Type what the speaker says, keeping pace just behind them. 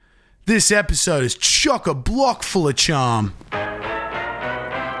This episode is chock-a-block full of charm.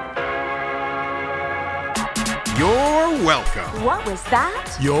 You're welcome. What was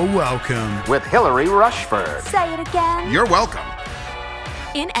that? You're welcome. With Hillary Rushford. Say it again. You're welcome.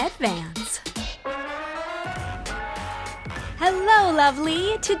 In advance. Hello,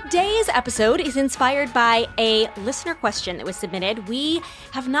 lovely. Today's episode is inspired by a listener question that was submitted. We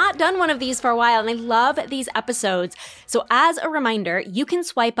have not done one of these for a while, and I love these episodes. So as a reminder, you can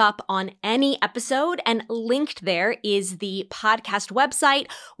swipe up on any episode, and linked there is the podcast website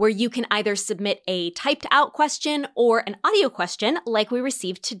where you can either submit a typed out question or an audio question like we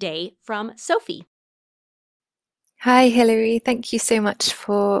received today from Sophie. Hi, Hillary. Thank you so much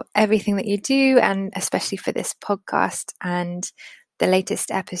for everything that you do, and especially for this podcast. And the latest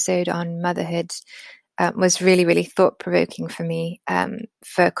episode on motherhood was really, really thought-provoking for me.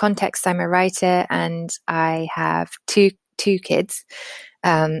 For context, I'm a writer and I have two kids.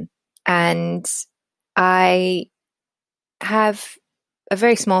 And I have a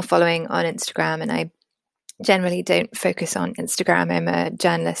very small following on Instagram, and I generally don't focus on Instagram. I'm a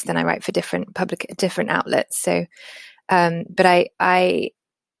journalist and I write for different outlets. So, but I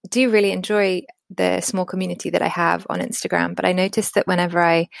do really enjoy the small community that I have on Instagram. But I noticed that whenever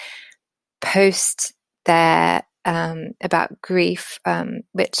I post there about grief,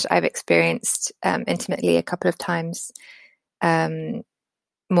 which I've experienced intimately a couple of times,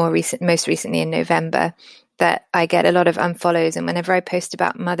 most recently in November, that I get a lot of unfollows. And whenever I post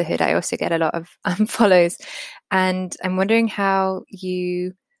about motherhood, I also get a lot of unfollows. And I'm wondering how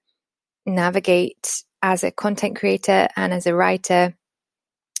you navigate as a content creator and as a writer,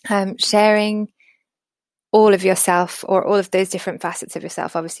 sharing all of yourself, or all of those different facets of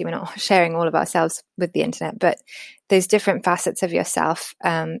yourself. Obviously, we're not sharing all of ourselves with the internet, but those different facets of yourself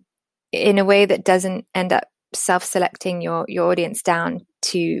in a way that doesn't end up self-selecting your audience down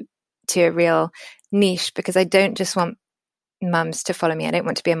to a real niche. Because I don't just want mums to follow me. I don't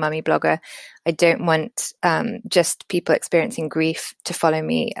want to be a mummy blogger. I don't want just people experiencing grief to follow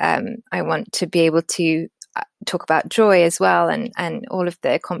me. I want to be able to talk about joy as well, and all of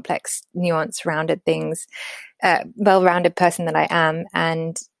the complex, nuanced, rounded things, well-rounded person that I am.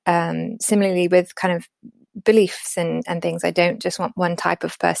 And similarly with kind of beliefs and things, I don't just want one type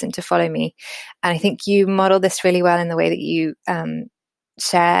of person to follow me. And I think you model this really well in the way that you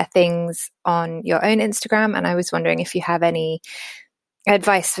share things on your own Instagram. And I was wondering if you have any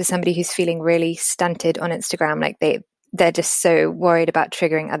advice for somebody who's feeling really stunted on Instagram, like they're just so worried about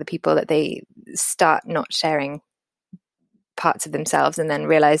triggering other people that they start not sharing parts of themselves and then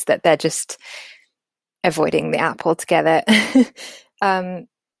realize that they're just avoiding the app altogether.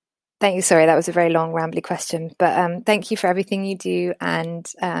 Thank you. Sorry, that was a very long, rambly question, but thank you for everything you do, and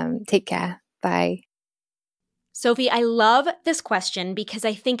take care. Bye. Sophie, I love this question because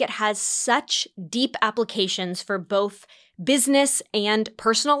I think it has such deep applications for both business and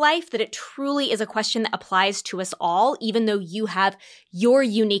personal life that it truly is a question that applies to us all, even though you have your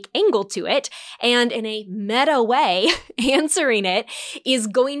unique angle to it. And in a meta way, answering it is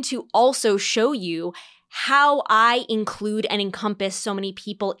going to also show you how I include and encompass so many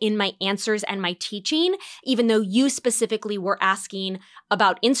people in my answers and my teaching, even though you specifically were asking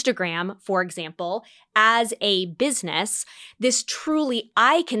about Instagram, for example, as a business. This truly,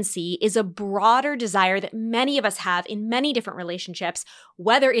 I can see, is a broader desire that many of us have in many different relationships,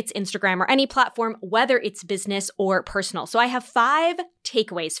 whether it's Instagram or any platform, whether it's business or personal. So I have 5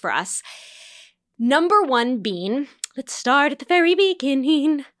 takeaways for us. Number 1 being, let's start at the very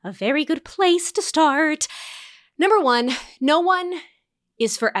beginning. A very good place to start. Number 1, no one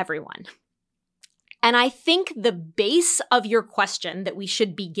is for everyone. And I think the base of your question that we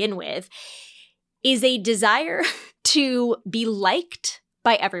should begin with is a desire to be liked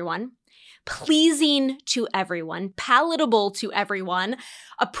by everyone, pleasing to everyone, palatable to everyone,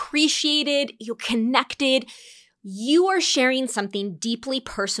 appreciated, you're connected. You are sharing something deeply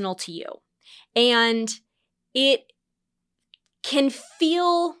personal to you. And it can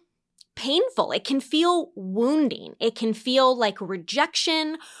feel painful. It can feel wounding. It can feel like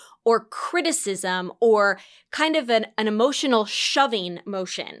rejection or criticism or kind of an emotional shoving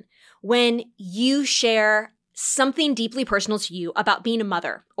motion when you share something deeply personal to you about being a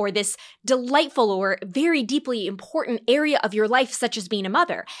mother, or this delightful or very deeply important area of your life, such as being a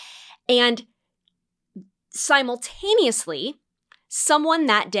mother. And simultaneously, someone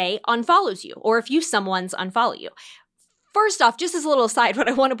that day unfollows you, or a few someones unfollow you. First off, just as a little aside, what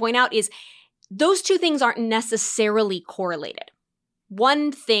I want to point out is those two things aren't necessarily correlated.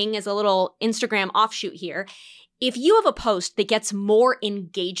 One thing is a little Instagram offshoot here. If you have a post that gets more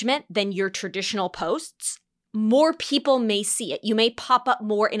engagement than your traditional posts, more people may see it. You may pop up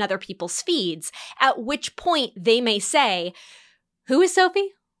more in other people's feeds, at which point they may say, who is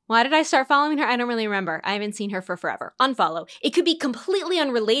Sophie? Why did I start following her? I don't really remember. I haven't seen her for forever. Unfollow. It could be completely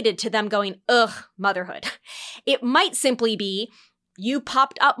unrelated to them going, ugh, motherhood. It might simply be you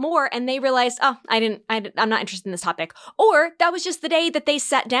popped up more and they realized, oh, I'm not interested in this topic. Or that was just the day that they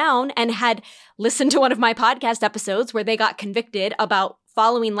sat down and had listened to one of my podcast episodes where they got convicted about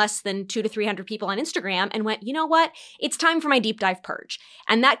following less than 200 to 300 people on Instagram and went, you know what? It's time for my deep dive purge.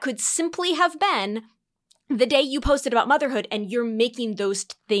 And that could simply have been the day you posted about motherhood and you're making those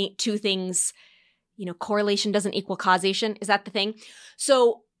two things, correlation doesn't equal causation. Is that the thing?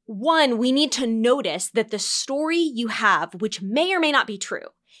 So one, we need to notice that the story you have, which may or may not be true,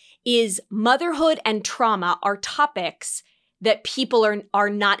 is motherhood and trauma are topics that people are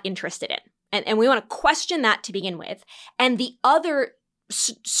not interested in. And we want to question that to begin with. And the other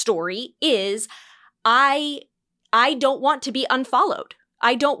story is I don't want to be unfollowed.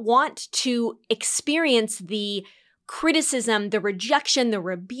 I don't want to experience the criticism, the rejection, the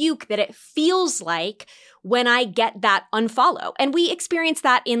rebuke that it feels like when I get that unfollow. And we experience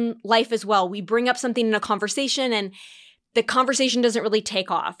that in life as well. We bring up something in a conversation and the conversation doesn't really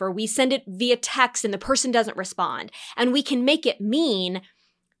take off, or we send it via text and the person doesn't respond. And we can make it mean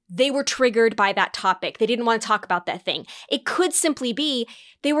they were triggered by that topic. They didn't want to talk about that thing. It could simply be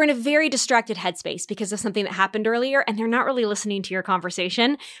they were in a very distracted headspace because of something that happened earlier and they're not really listening to your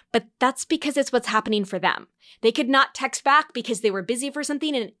conversation, but that's because it's what's happening for them. They could not text back because they were busy for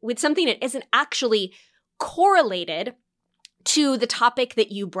something and with something that isn't actually correlated to the topic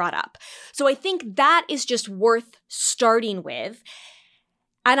that you brought up. So I think that is just worth starting with.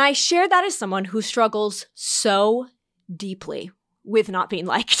 And I share that as someone who struggles so deeply with not being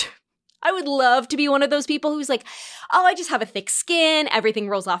liked. I would love to be one of those people who's like, oh, I just have a thick skin, everything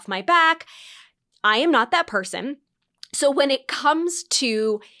rolls off my back. I am not that person. So when it comes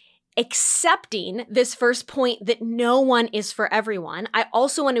to accepting this first point that no one is for everyone, I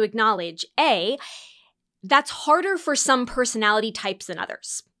also want to acknowledge, that's harder for some personality types than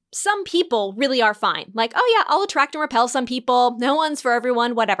others. Some people really are fine. Like, oh yeah, I'll attract and repel some people. No one's for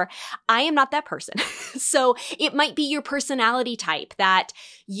everyone, whatever. I am not that person. So it might be your personality type that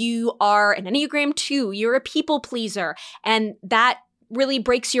you are an Enneagram 2, you're a people pleaser, and that really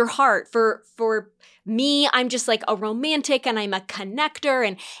breaks your heart. For me, I'm just like a romantic and I'm a connector,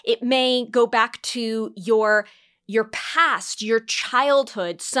 and it may go back to your past, your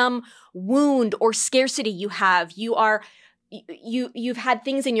childhood, some wound or scarcity you have. You've had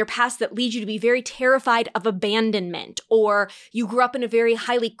things in your past that lead you to be very terrified of abandonment, or you grew up in a very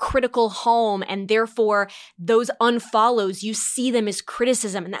highly critical home and therefore those unfollows, you see them as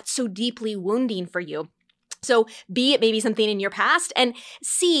criticism, and that's so deeply wounding for you. So B, it may be something in your past, and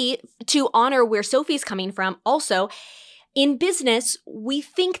C, to honor where Sophie's coming from, also, in business, we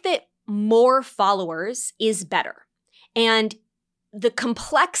think that more followers is better. And the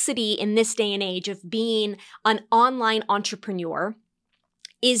complexity in this day and age of being an online entrepreneur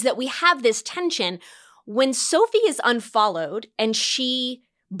is that we have this tension when Sophie is unfollowed and she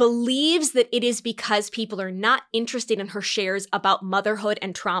believes that it is because people are not interested in her shares about motherhood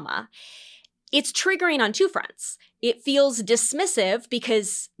and trauma. It's triggering on two fronts. It feels dismissive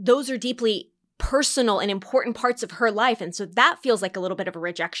because those are deeply personal and important parts of her life. And so that feels like a little bit of a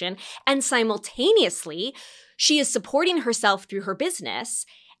rejection. And simultaneously, she is supporting herself through her business.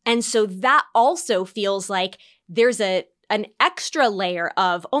 And so that also feels like there's an extra layer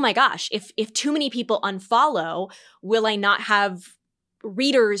of, oh my gosh, if too many people unfollow, will I not have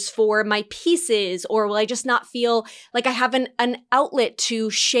readers for my pieces, or will I just not feel like I have an outlet to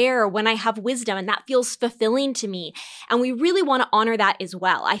share when I have wisdom? And that feels fulfilling to me. And we really want to honor that as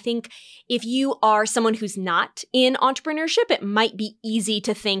well. I think if you are someone who's not in entrepreneurship, it might be easy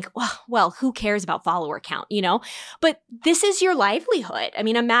to think, well, who cares about follower count, But this is your livelihood. I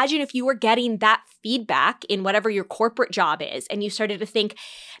mean, imagine if you were getting that feedback in whatever your corporate job is, and you started to think,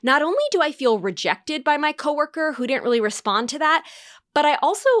 not only do I feel rejected by my coworker who didn't really respond to that, but I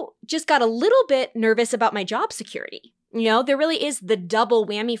also just got a little bit nervous about my job security. There really is the double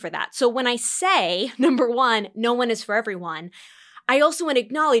whammy for that. So when I say, number one, no one is for everyone, I also want to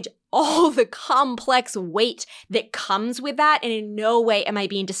acknowledge all the complex weight that comes with that. And in no way am I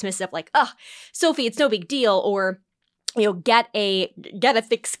being dismissive, like, oh, Sophie, it's no big deal, or get a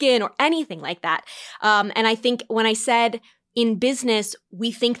thick skin or anything like that. And I think when I said in business,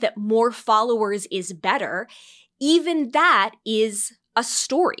 we think that more followers is better, even that is a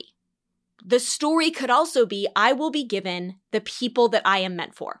story. The story could also be, I will be given the people that I am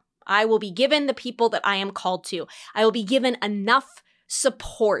meant for. I will be given the people that I am called to. I will be given enough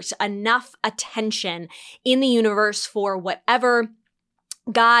support, enough attention in the universe for whatever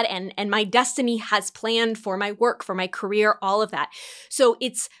God and my destiny has planned for my work, for my career, all of that. So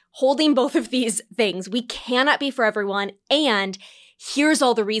it's holding both of these things. We cannot be for everyone. And here's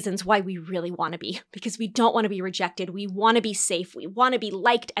all the reasons why we really want to be, because we don't want to be rejected. We want to be safe. We want to be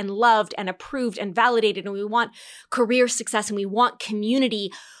liked and loved and approved and validated. And we want career success and we want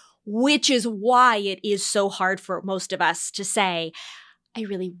community, which is why it is so hard for most of us to say, I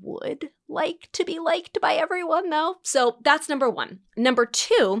really would like to be liked by everyone though. So that's number one. Number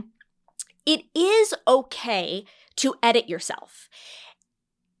two, it is okay to edit yourself.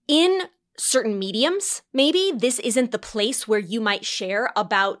 In certain mediums, maybe this isn't the place where you might share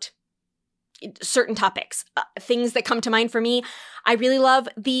about certain topics. Things that come to mind for me, I really love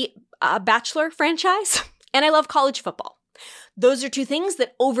the Bachelor franchise and I love college football. Those are two things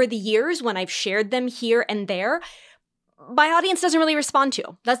that over the years, when I've shared them here and there, my audience doesn't really respond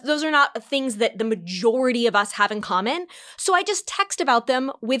to. Those are not things that the majority of us have in common. So I just text about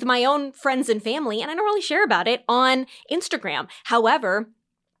them with my own friends and family, and I don't really share about it on Instagram. However,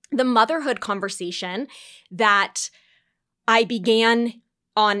 the motherhood conversation that I began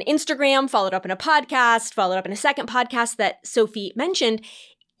on Instagram, followed up in a podcast, followed up in a second podcast that Sophie mentioned,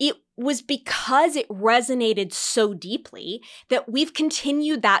 it was because it resonated so deeply that we've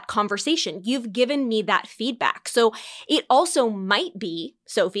continued that conversation. You've given me that feedback. So it also might be,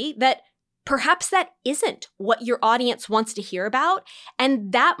 Sophie, that perhaps that isn't what your audience wants to hear about.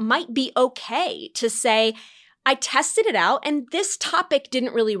 And that might be okay to say, I tested it out and this topic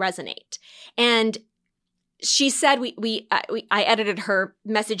didn't really resonate. And she said, I edited her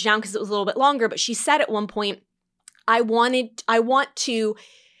message down because it was a little bit longer, but she said at one point, I want to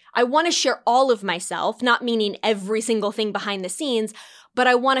share all of myself, not meaning every single thing behind the scenes, but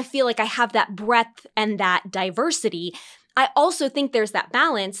I want to feel like I have that breadth and that diversity. I also think there's that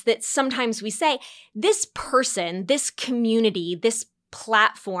balance that sometimes we say, this person, this community, this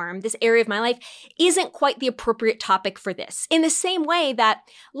platform, this area of my life isn't quite the appropriate topic for this. In the same way that,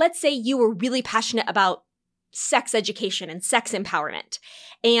 let's say you were really passionate about sex education and sex empowerment,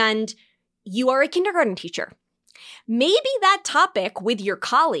 and you are a kindergarten teacher. Maybe that topic with your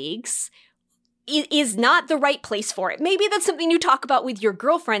colleagues is not the right place for it. Maybe that's something you talk about with your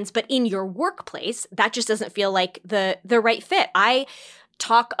girlfriends, but in your workplace, that just doesn't feel like the right fit. I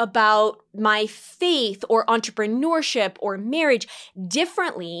talk about my faith or entrepreneurship or marriage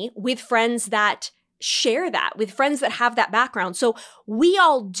differently with friends that share that, with friends that have that background. So we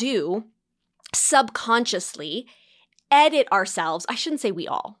all do subconsciously edit ourselves. I shouldn't say we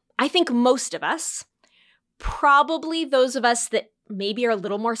all. I think most of us, probably those of us that maybe are a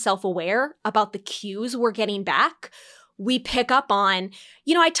little more self-aware about the cues we're getting back, we pick up on,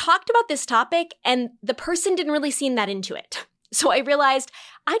 I talked about this topic and the person didn't really seem that into it. So I realized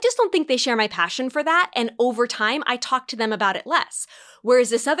I just don't think they share my passion for that. And over time, I talk to them about it less. Whereas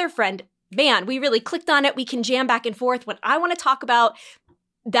this other friend, man, we really clicked on it. We can jam back and forth. When I want to talk about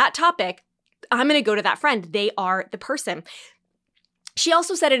that topic, I'm going to go to that friend. They are the person. She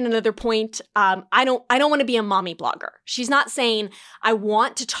also said at another point, I don't want to be a mommy blogger. She's not saying I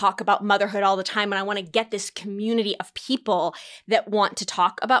want to talk about motherhood all the time and I want to get this community of people that want to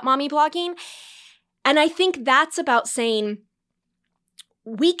talk about mommy blogging. And I think that's about saying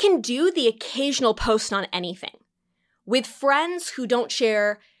we can do the occasional post on anything. With friends who don't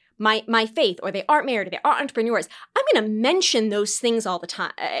share my faith, or they aren't married, or they aren't entrepreneurs, I'm going to mention those things all the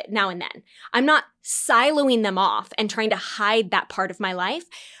time, now and then. I'm not siloing them off and trying to hide that part of my life,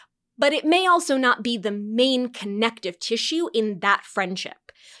 but it may also not be the main connective tissue in that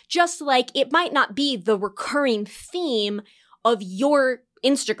friendship. Just like it might not be the recurring theme of your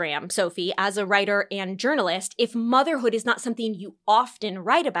Instagram, Sophie, as a writer and journalist. If motherhood is not something you often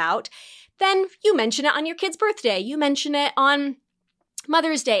write about, then you mention it on your kid's birthday, you mention it on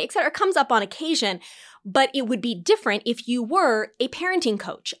Mother's Day, etc. It comes up on occasion, but it would be different if you were a parenting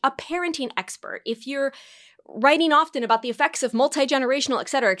coach, a parenting expert. If you're writing often about the effects of multi-generational,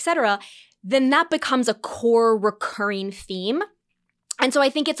 etc., then that becomes a core recurring theme. And so I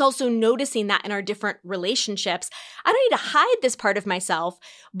think it's also noticing that in our different relationships. I don't need to hide this part of myself,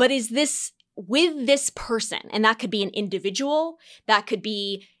 but is this with this person? And that could be an individual, that could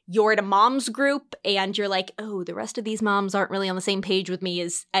be you're at a mom's group and you're like, oh, the rest of these moms aren't really on the same page with me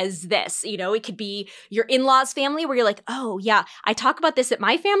as this. It could be your in-laws family where you're like, oh yeah, I talk about this at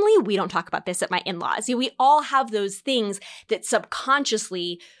my family. We don't talk about this at my in-laws. We all have those things that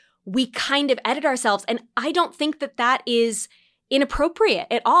subconsciously we kind of edit ourselves. And I don't think that is inappropriate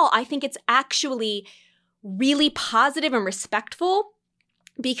at all. I think it's actually really positive and respectful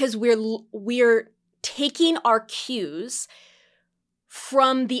because we're taking our cues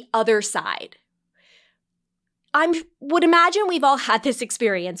from the other side. I would imagine we've all had this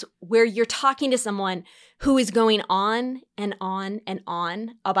experience where you're talking to someone who is going on and on and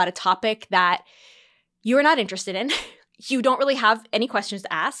on about a topic that you're not interested in. You don't really have any questions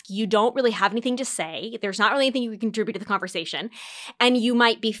to ask. You don't really have anything to say. There's not really anything you can contribute to the conversation. And you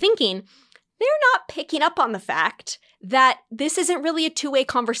might be thinking, they're not picking up on the fact that this isn't really a two-way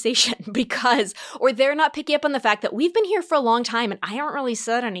conversation or they're not picking up on the fact that we've been here for a long time and I haven't really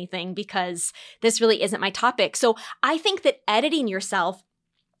said anything because this really isn't my topic. So I think that editing yourself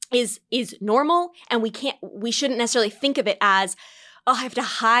is normal, and we shouldn't necessarily think of it as, oh, I have to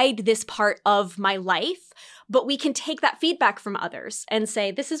hide this part of my life. But we can take that feedback from others and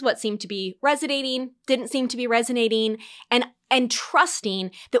say, this is what seemed to be resonating, didn't seem to be resonating, and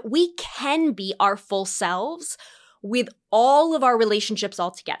trusting that we can be our full selves with all of our relationships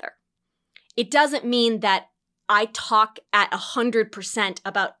all together. It doesn't mean that I talk at 100%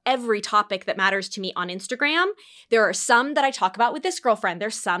 about every topic that matters to me on Instagram. There are some that I talk about with this girlfriend.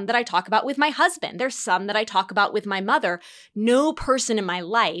 There's some that I talk about with my husband. There's some that I talk about with my mother. No person in my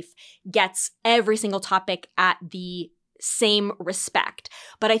life gets every single topic at the same respect.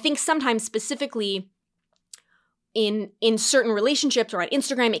 But I think sometimes specifically in certain relationships or on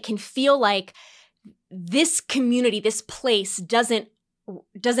Instagram, it can feel like this community, this place doesn't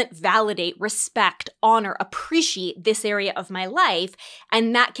validate, respect, honor, appreciate this area of my life.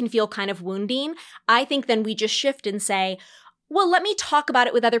 And that can feel kind of wounding. I think then we just shift and say, well, let me talk about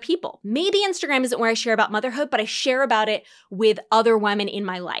it with other people. Maybe Instagram isn't where I share about motherhood, but I share about it with other women in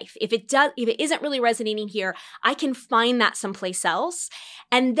my life. If it isn't really resonating here, I can find that someplace else.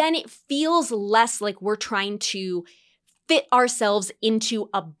 And then it feels less like we're trying to fit ourselves into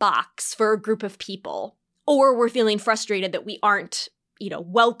a box for a group of people, or we're feeling frustrated that we aren't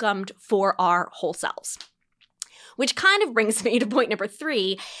welcomed for our whole selves. Which kind of brings me to point number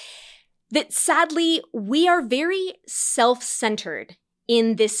 3, that sadly, we are very self-centered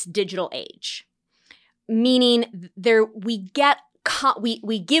in this digital age. Meaning we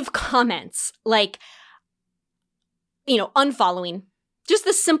give comments like, unfollowing. Just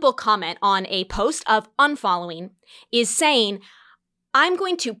the simple comment on a post of unfollowing is saying, I'm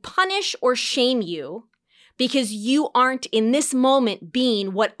going to punish or shame you because you aren't in this moment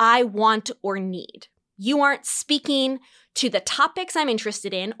being what I want or need. You aren't speaking to the topics I'm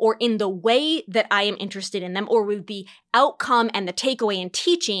interested in or in the way that I am interested in them or with the outcome and the takeaway and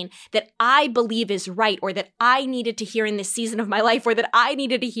teaching that I believe is right or that I needed to hear in this season of my life or that I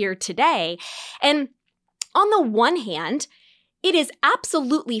needed to hear today. And on the one hand, it is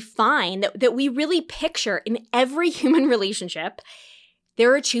absolutely fine that we really picture in every human relationship,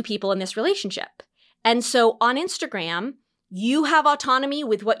 there are 2 people in this relationship. And so on Instagram, you have autonomy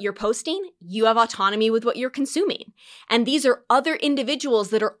with what you're posting. You have autonomy with what you're consuming. And these are other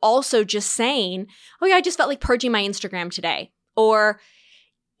individuals that are also just saying, oh yeah, I just felt like purging my Instagram today. Or,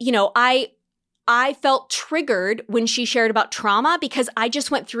 I felt triggered when she shared about trauma because I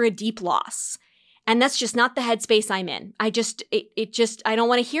just went through a deep loss. And that's just not the headspace I'm in. I don't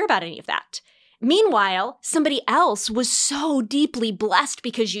want to hear about any of that. Meanwhile, somebody else was so deeply blessed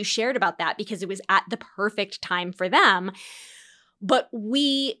because you shared about that because it was at the perfect time for them. But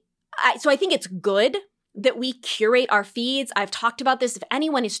so I think it's good that we curate our feeds. I've talked about this. If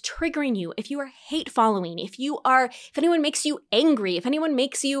anyone is triggering you, if you are hate following, if anyone makes you angry, if anyone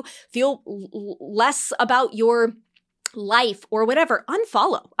makes you feel less about your life or whatever,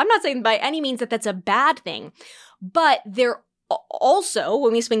 unfollow. I'm not saying by any means that that's a bad thing, but there also,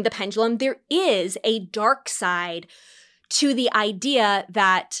 when we swing the pendulum, there is a dark side to the idea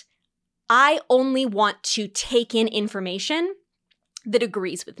that I only want to take in information that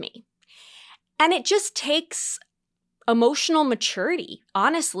agrees with me. And it just takes emotional maturity,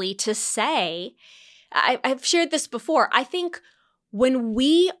 honestly, to say, I've shared this before. I think when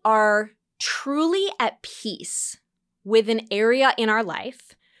we are truly at peace with an area in our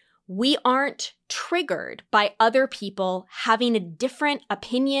life, we aren't triggered by other people having a different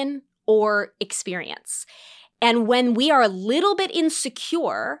opinion or experience. And when we are a little bit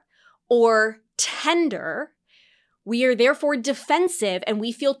insecure or tender, we are therefore defensive and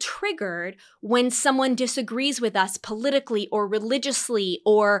we feel triggered when someone disagrees with us politically or religiously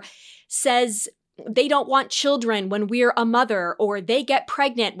or says they don't want children when we're a mother or they get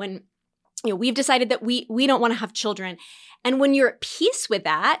pregnant when we've decided that we don't want to have children. And when you're at peace with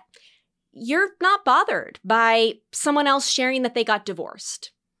that, you're not bothered by someone else sharing that they got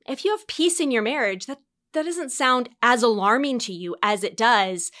divorced. If you have peace in your marriage, that doesn't sound as alarming to you as it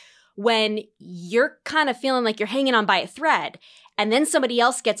does when you're kind of feeling like you're hanging on by a thread and then somebody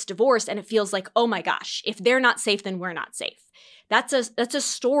else gets divorced and it feels like, oh my gosh, if they're not safe, then we're not safe. That's a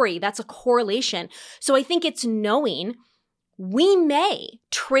story. That's a correlation. So I think it's knowing we may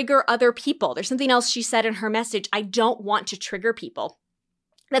trigger other people. There's something else she said in her message. I don't want to trigger people.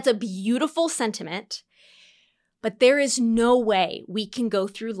 That's a beautiful sentiment, but there is no way we can go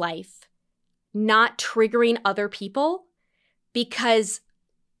through life not triggering other people, because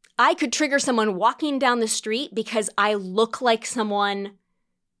I could trigger someone walking down the street because I look like someone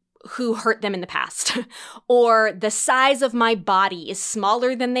who hurt them in the past, or the size of my body is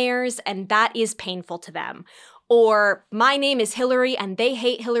smaller than theirs and that is painful to them. Or my name is Hillary and they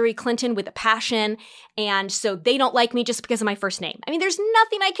hate Hillary Clinton with a passion, and so they don't like me just because of my first name. I mean, there's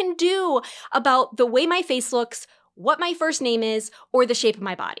nothing I can do about the way my face looks, what my first name is, or the shape of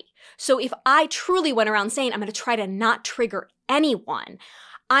my body. So if I truly went around saying I'm going to try to not trigger anyone,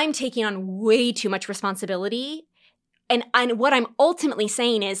 I'm taking on way too much responsibility. And what I'm ultimately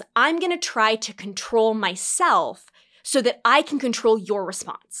saying is I'm going to try to control myself so that I can control your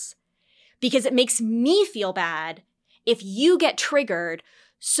response. Because it makes me feel bad if you get triggered.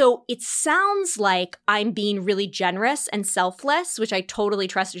 So it sounds like I'm being really generous and selfless, which I totally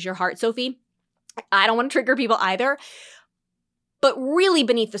trust is your heart, Sophie. I don't want to trigger people either. But really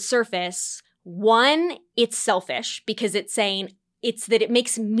beneath the surface, one, it's selfish because it's saying it's that it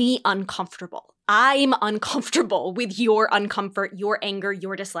makes me uncomfortable. I'm uncomfortable with your uncomfort, your anger,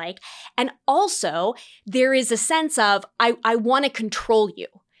 your dislike. And also, there is a sense of I want to control you.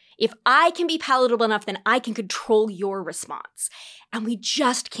 If I can be palatable enough, then I can control your response. And we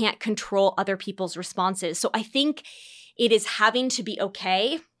just can't control other people's responses. So I think it is having to be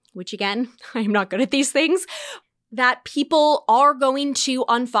okay, which again, I'm not good at these things, that people are going to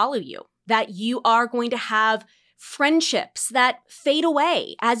unfollow you, that you are going to have friendships that fade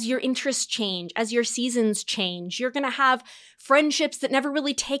away as your interests change, as your seasons change. You're going to have friendships that never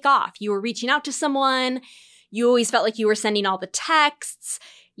really take off. You were reaching out to someone, you always felt like you were sending all the texts,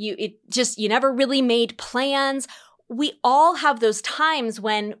 you never really made plans. We all have those times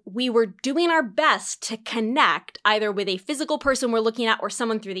when we were doing our best to connect either with a physical person we're looking at or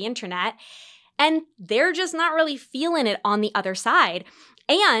someone through the internet, and they're just not really feeling it on the other side.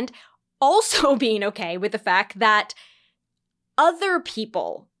 And also being okay with the fact that other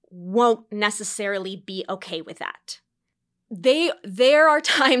people won't necessarily be okay with that. There are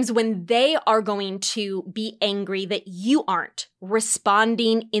times when they are going to be angry that you aren't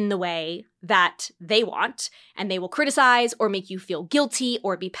responding in the way that they want, and they will criticize or make you feel guilty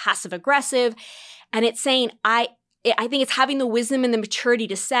or be passive aggressive. And it's saying, I think it's having the wisdom and the maturity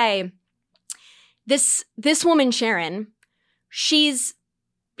to say, this woman, Sharon, she's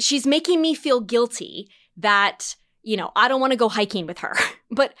making me feel guilty that, I don't want to go hiking with her,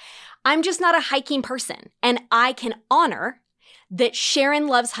 but I'm just not a hiking person. And I can honor that Sharon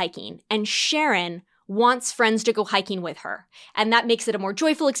loves hiking and Sharon wants friends to go hiking with her. And that makes it a more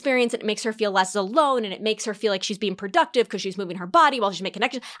joyful experience, and it makes her feel less alone, and it makes her feel like she's being productive because she's moving her body while she's making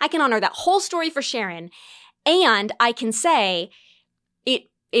connections. I can honor that whole story for Sharon. And I can say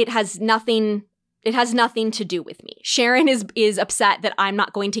it has nothing to do with me. Sharon is upset that I'm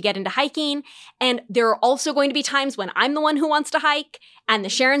not going to get into hiking. And there are also going to be times when I'm the one who wants to hike, and the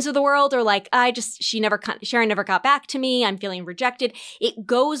Sharons of the world are like, Sharon never got back to me. I'm feeling rejected. It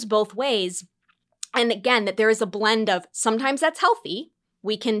goes both ways. And again, that there is a blend of sometimes that's healthy.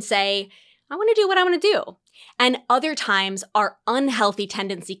 We can say, I want to do what I want to do. And other times our unhealthy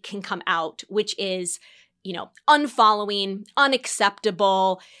tendency can come out, which is, unfollowing,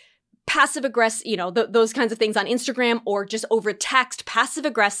 unacceptable, passive aggressive, those kinds of things on Instagram, or just over text, passive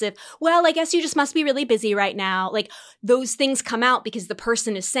aggressive. Well, I guess you just must be really busy right now. Like, those things come out because the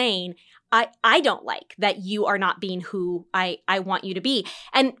person is saying, I don't like that you are not being who I want you to be.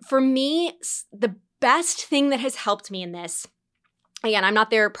 And for me, the best thing that has helped me in this, again, I'm not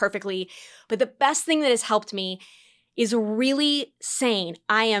there perfectly, but the best thing that has helped me is really saying,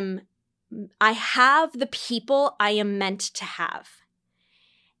 I have the people I am meant to have.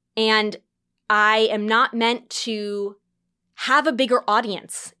 And I am not meant to have a bigger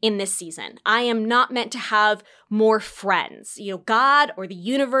audience in this season. I am not meant to have more friends. God or the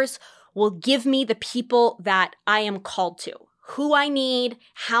universe will give me the people that I am called to, who I need,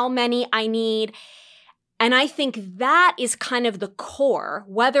 how many I need. And I think that is kind of the core,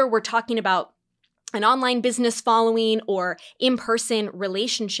 whether we're talking about an online business following or in-person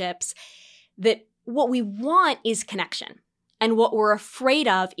relationships, that what we want is connection. And what we're afraid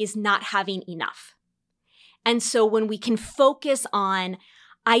of is not having enough. And so when we can focus on,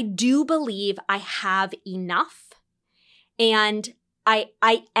 I do believe I have enough and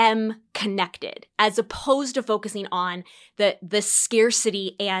I am connected, as opposed to focusing on the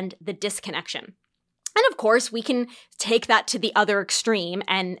scarcity and the disconnection. And of course, we can take that to the other extreme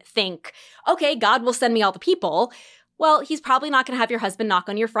and think, okay, God will send me all the people. Well, he's probably not going to have your husband knock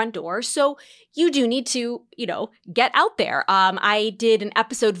on your front door. So you do need to, get out there. I did an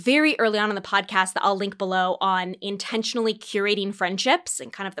episode very early on in the podcast that I'll link below on intentionally curating friendships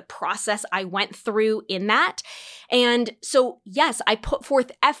and kind of the process I went through in that. And so, yes, I put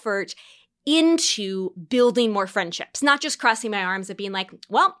forth effort into building more friendships, not just crossing my arms and being like,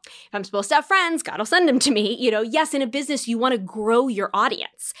 well, if I'm supposed to have friends, God will send them to me. Yes, in a business, you want to grow your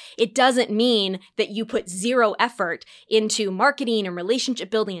audience. It doesn't mean that you put zero effort into marketing and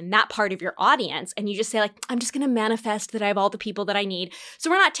relationship building in that part of your audience. And you just say like, I'm just going to manifest that I have all the people that I need. So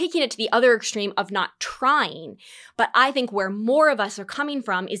we're not taking it to the other extreme of not trying. But I think where more of us are coming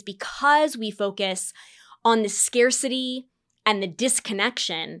from is because we focus on the scarcity and the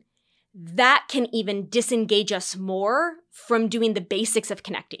disconnection, that can even disengage us more from doing the basics of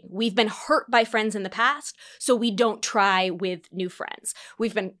connecting. We've been hurt by friends in the past, so we don't try with new friends.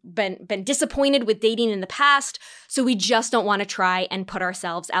 We've been disappointed with dating in the past, so we just don't want to try and put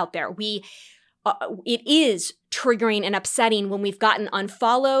ourselves out there. It is triggering and upsetting when we've gotten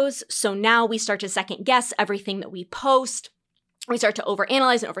unfollows, so now we start to second guess everything that we post. We start to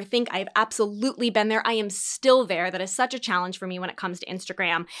overanalyze and overthink. I have absolutely been there. I am still there. That is such a challenge for me when it comes to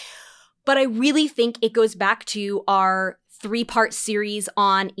Instagram. But I really think it goes back to our 3-part series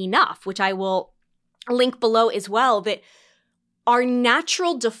on enough, which I will link below as well, that our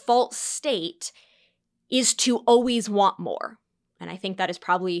natural default state is to always want more. And I think that is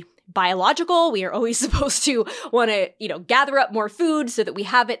probably biological. We are always supposed to want to, gather up more food so that we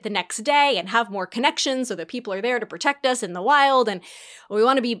have it the next day and have more connections so that people are there to protect us in the wild. And we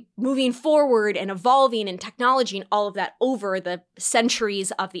want to be moving forward and evolving in technology and all of that over the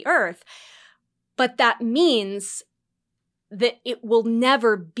centuries of the earth. But that means that it will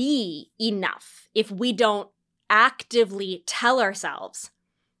never be enough if we don't actively tell ourselves,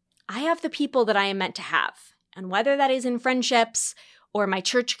 I have the people that I am meant to have. And whether that is in friendships or my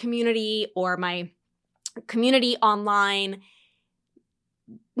church community or my community online,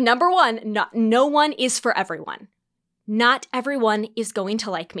 number one, no one is for everyone. Not everyone is going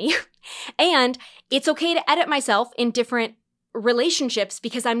to like me. And it's okay to edit myself in different relationships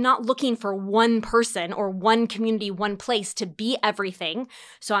because I'm not looking for one person or one community, one place to be everything.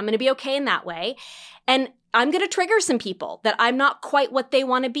 So I'm going to be okay in that way. And I'm going to trigger some people that I'm not quite what they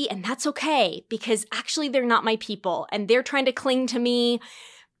want to be. And that's okay because actually they're not my people and they're trying to cling to me.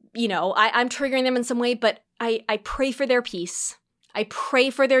 I'm triggering them in some way, but I pray for their peace. I pray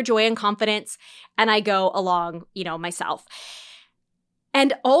for their joy and confidence, and I go along, myself.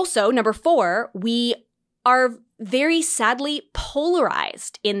 And also, number 4, we are very sadly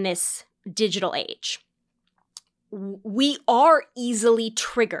polarized in this digital age. We are easily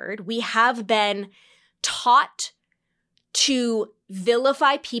triggered. We have been taught to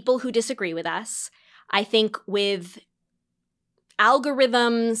vilify people who disagree with us. I think with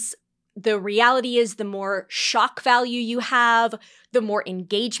algorithms, the reality is the more shock value you have, the more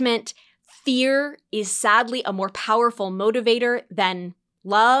engagement. Fear is sadly a more powerful motivator than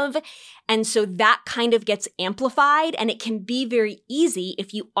love. And so that kind of gets amplified, and it can be very easy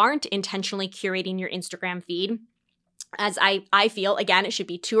if you aren't intentionally curating your Instagram feed. As I feel, again, it should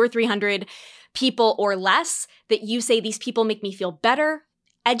be 200 or 300 people or less that you say these people make me feel better,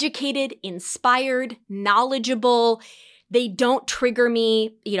 educated, inspired, knowledgeable. They don't trigger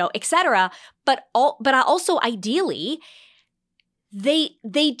me, etc. But also ideally,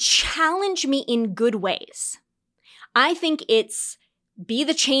 they challenge me in good ways. I think it's be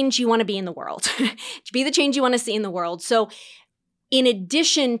the change you want to be in the world. Be the change you want to see in the world. So in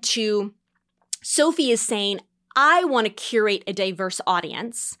addition to Sophie is saying, I want to curate a diverse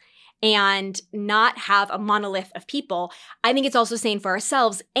audience and not have a monolith of people, I think it's also saying for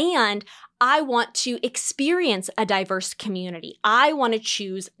ourselves, and I want to experience a diverse community. I want to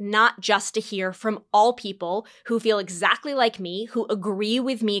choose not just to hear from all people who feel exactly like me, who agree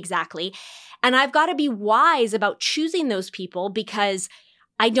with me exactly. And I've got to be wise about choosing those people because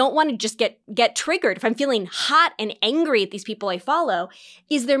I don't want to just get triggered. If I'm feeling hot and angry at these people I follow,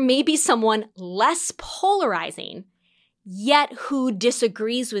 is there maybe someone less polarizing, yet who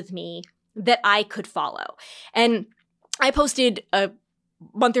disagrees with me that I could follow? And I posted a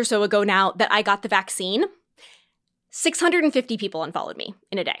month or so ago now that I got the vaccine. 650 people unfollowed me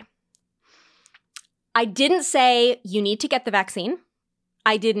in a day. I didn't say you need to get the vaccine.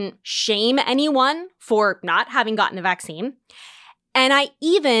 I didn't shame anyone for not having gotten the vaccine. And I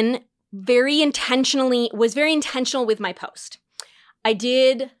even was very intentional with my post. I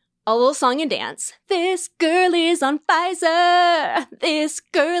did a little song and dance. This girl is on Pfizer. This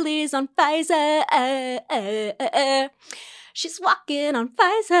girl is on Pfizer. She's walking on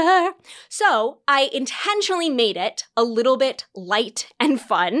Pfizer. So I intentionally made it a little bit light and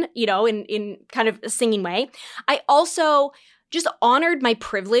fun, in kind of a singing way. I also just honored my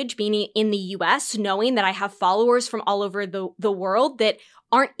privilege being in the US, knowing that I have followers from all over the world that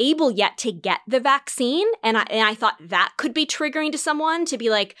aren't able yet to get the vaccine. And I thought that could be triggering to someone to be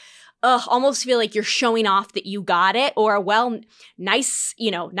like, almost feel like you're showing off that you got it, or, well, nice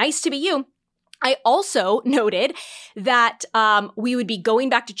to be you. I also noted that we would be going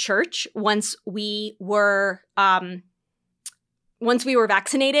back to church once we were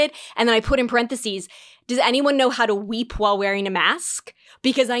vaccinated. And then I put in parentheses, does anyone know how to weep while wearing a mask?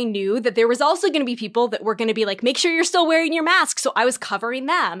 Because I knew that there was also going to be people that were going to be like, make sure you're still wearing your mask. So I was covering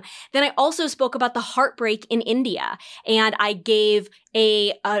them. Then I also spoke about the heartbreak in India. And I gave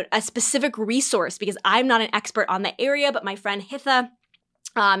a specific resource because I'm not an expert on the area, but my friend Hitha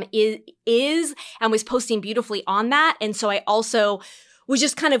is and was posting beautifully on that. And so I also was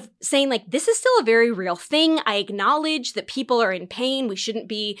just kind of saying, like, this is still a very real thing. I acknowledge that people are in pain. We shouldn't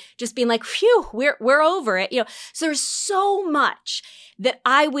be just being like, phew, we're over it. So there's so much that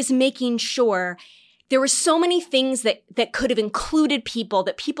I was making sure there were so many things that could have included people,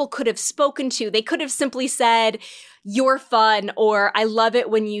 that people could have spoken to. They could have simply said, you're fun, or I love it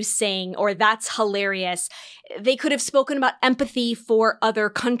when you sing, or that's hilarious. They could have spoken about empathy for other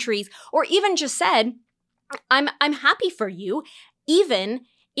countries, or even just said, I'm happy for you, even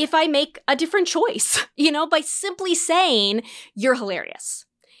if I make a different choice, by simply saying you're hilarious.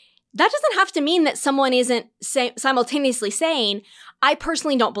 That doesn't have to mean that someone isn't simultaneously saying, I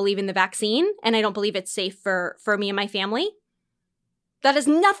personally don't believe in the vaccine and I don't believe it's safe for me and my family. That has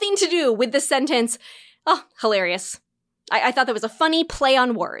nothing to do with the sentence, oh, hilarious. I thought that was a funny play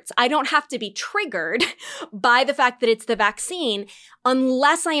on words. I don't have to be triggered by the fact that it's the vaccine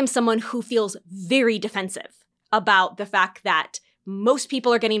unless I am someone who feels very defensive about the fact that most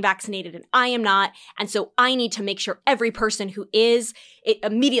people are getting vaccinated and I am not. And so I need to make sure every person who is, it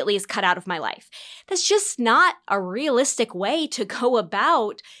immediately is cut out of my life. That's just not a realistic way to go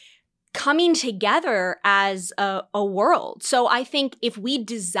about coming together as a world. So I think if we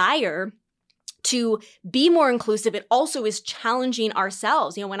desire to be more inclusive, it also is challenging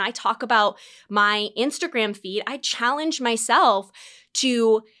ourselves. When I talk about my Instagram feed, I challenge myself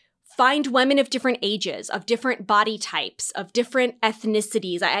to find women of different ages, of different body types, of different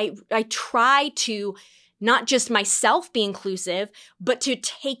ethnicities. I try to not just myself be inclusive, but to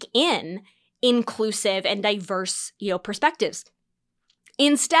take in inclusive and diverse, perspectives.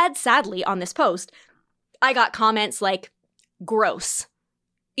 Instead, sadly, on this post, I got comments like, gross,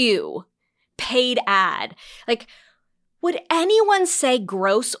 ew, paid ad. Like, would anyone say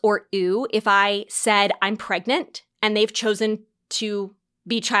gross or ew if I said I'm pregnant and they've chosen to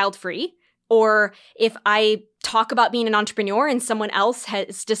be child-free? Or if I talk about being an entrepreneur and someone else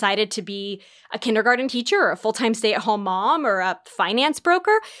has decided to be a kindergarten teacher or a full-time stay-at-home mom or a finance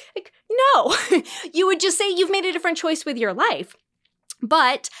broker? Like, no. You would just say you've made a different choice with your life.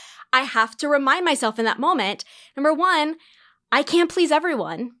 But I have to remind myself in that moment, number one, I can't please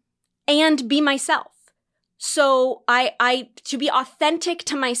everyone and be myself. So I to be authentic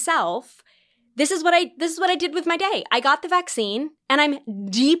to myself, this is what I did with my day. I got the vaccine and I'm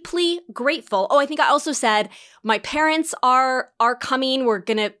deeply grateful. Oh, I think I also said my parents are coming. We're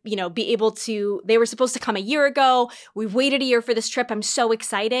going to, be able to, they were supposed to come a year ago. We've waited a year for this trip. I'm so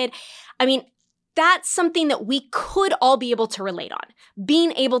excited. I mean, that's something that we could all be able to relate on.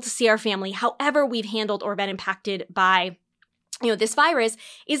 Being able to see our family, however we've handled or been impacted by, this virus,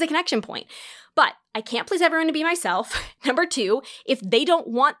 is a connection point. But I can't please everyone to be myself. Number two, if they don't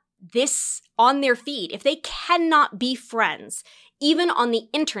want this on their feed, if they cannot be friends, even on the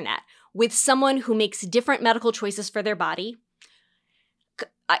internet, with someone who makes different medical choices for their body,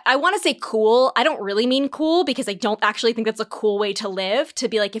 I want to say cool. I don't really mean cool because I don't actually think that's a cool way to live, to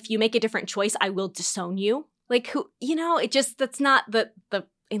be like, if you make a different choice, I will disown you. Like, who, that's not the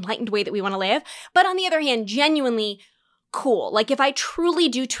enlightened way that we want to live. But on the other hand, genuinely cool. Like, if I truly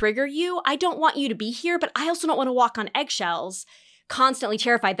do trigger you, I don't want you to be here, but I also don't want to walk on eggshells, constantly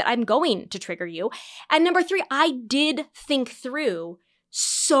terrified that I'm going to trigger you. And number three, I did think through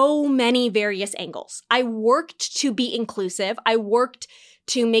so many various angles. I worked to be inclusive. I worked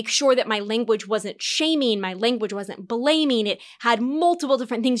to make sure that my language wasn't shaming, my language wasn't blaming. It had multiple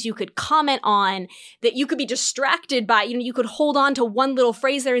different things you could comment on, that you could be distracted by. You could hold on to one little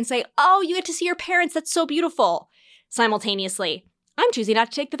phrase there and say, oh, you get to see your parents. That's so beautiful. Simultaneously, I'm choosing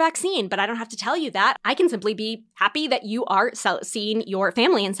not to take the vaccine, but I don't have to tell you that. I can simply be happy that you are seeing your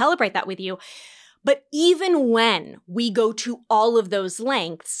family and celebrate that with you. But even when we go to all of those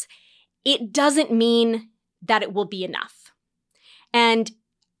lengths, it doesn't mean that it will be enough. And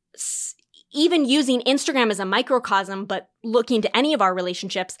even using Instagram as a microcosm, but looking to any of our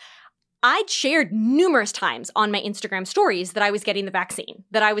relationships, I'd shared numerous times on my Instagram stories that I was getting the vaccine,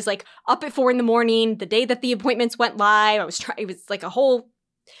 that I was like up at 4 a.m, the day that the appointments went live. It was like a whole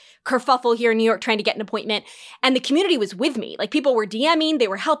kerfuffle here in New York trying to get an appointment. And the community was with me. Like people were DMing, they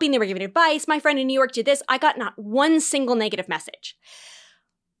were helping, they were giving advice. My friend in New York did this. I got not one single negative message.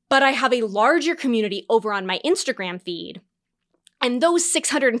 But I have a larger community over on my Instagram feed. And those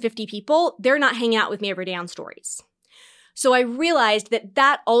 650 people, they're not hanging out with me every day on stories. So I realized that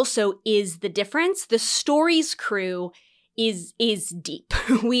that also is the difference. The stories crew is deep.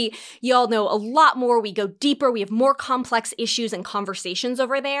 You all know a lot more. We go deeper. We have more complex issues and conversations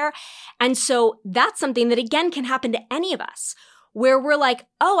over there. And so that's something that, again, can happen to any of us, where we're like,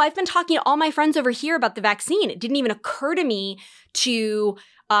 oh, I've been talking to all my friends over here about the vaccine. It didn't even occur to me to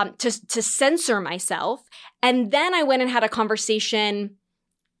censor myself. And then I went and had a conversation,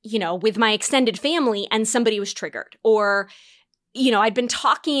 with my extended family, and somebody was triggered. Or, I'd been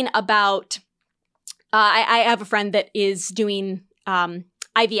talking about, I have a friend that is doing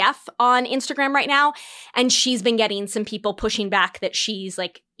IVF on Instagram right now, and she's been getting some people pushing back that she's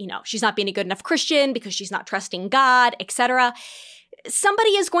like, she's not being a good enough Christian because she's not trusting God, etc.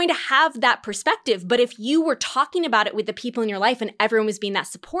 Somebody is going to have that perspective, but if you were talking about it with the people in your life and everyone was being that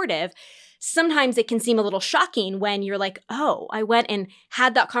supportive, sometimes it can seem a little shocking when you're like, oh, I went and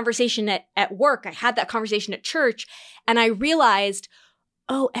had that conversation at work. I had that conversation at church, and I realized,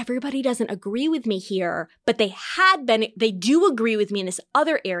 oh, everybody doesn't agree with me here, but they do agree with me in this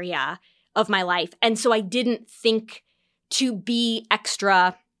other area of my life. And so I didn't think to be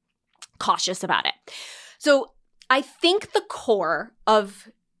extra cautious about it. So I think the core of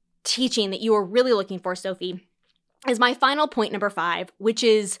teaching that you are really looking for, Sophie, is my final point, number 5, which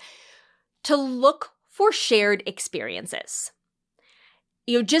is to look for shared experiences.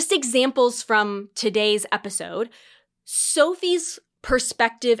 Just examples from today's episode. Sophie's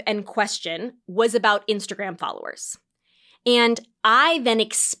perspective and question was about Instagram followers. And I then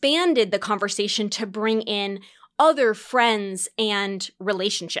expanded the conversation to bring in other friends and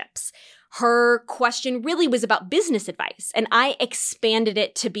relationships. Her question really was about business advice, and I expanded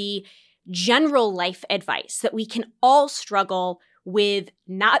it to be general life advice, that we can all struggle with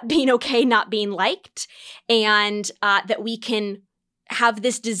not being okay, not being liked, and that we can have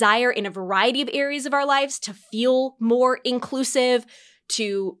this desire in a variety of areas of our lives to feel more inclusive,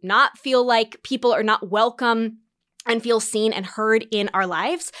 to not feel like people are not welcome, and feel seen and heard in our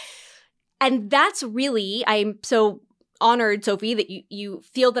lives. And that's really, I'm so honored, Sophie, that you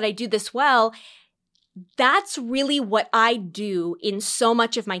feel that I do this well. That's really what I do in so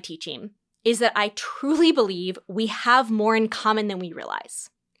much of my teaching, is that I truly believe we have more in common than we realize.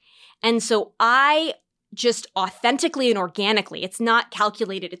 And so I just authentically and organically, it's not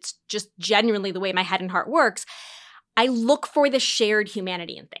calculated, it's just genuinely the way my head and heart works, I look for the shared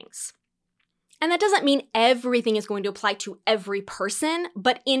humanity in things. And that doesn't mean everything is going to apply to every person,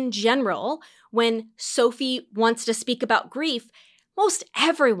 but in general, when Sophie wants to speak about grief, most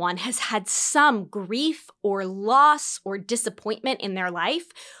everyone has had some grief or loss or disappointment in their life.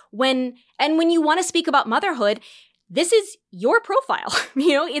 When you want to speak about motherhood, this is your profile.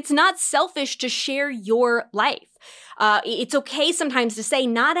 It's not selfish to share your life. It's okay sometimes to say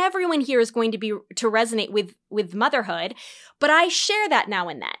not everyone here is going to resonate with motherhood, but I share that now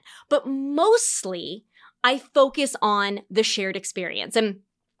and then. But mostly, I focus on the shared experience. And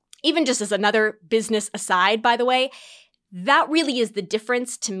even just as another business aside, by the way, that really is the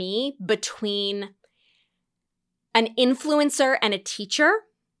difference to me between an influencer and a teacher.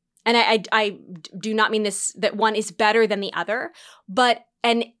 And I do not mean this, that one is better than the other, but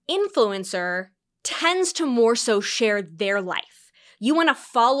an influencer tends to more so share their life. You want to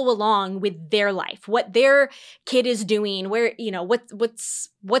follow along with their life, what their kid is doing, where,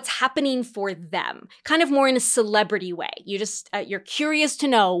 what's happening for them, kind of more in a celebrity way. You're curious to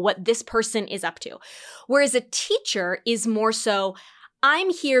know what this person is up to. Whereas a teacher is more so,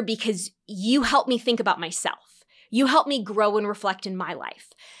 I'm here because you help me think about myself. You help me grow and reflect in my life.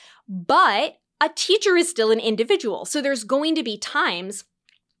 But a teacher is still an individual. So there's going to be times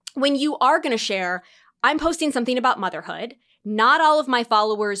when you are going to share, I'm posting something about motherhood. Not all of my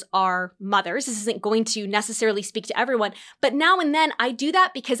followers are mothers. This isn't going to necessarily speak to everyone. But now and then I do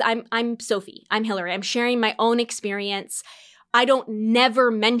that because I'm Sophie. I'm Hillary. I'm sharing my own experience. I don't never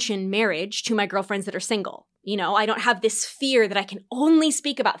mention marriage to my girlfriends that are single. I don't have this fear that I can only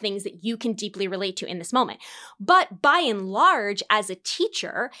speak about things that you can deeply relate to in this moment. But by and large, as a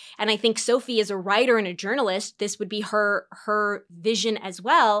teacher, and I think Sophie is a writer and a journalist, this would be her vision as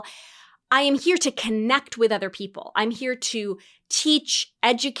well. I am here to connect with other people. I'm here to teach,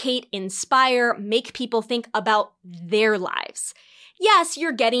 educate, inspire, make people think about their lives. Yes,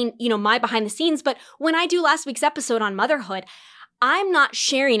 you're getting, my behind the scenes, but when I do last week's episode on motherhood, I'm not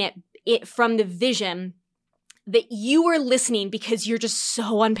sharing it from the vision that you are listening because you're just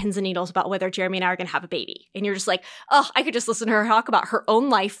so on pins and needles about whether Jeremy and I are going to have a baby. And you're just like, oh, I could just listen to her talk about her own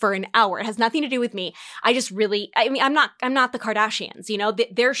life for an hour. It has nothing to do with me. I'm not the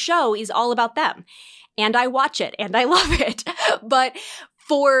Kardashians, their show is all about them. And I watch it and I love it. But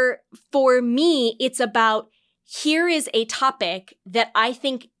for me, it's about, here is a topic that I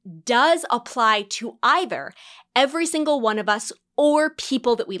think does apply to either every single one of us or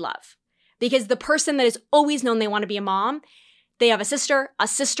people that we love. Because the person that has always known they want to be a mom, they have a sister, a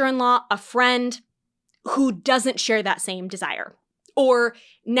sister-in-law, a friend who doesn't share that same desire. Or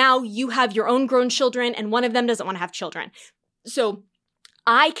now you have your own grown children and one of them doesn't want to have children. So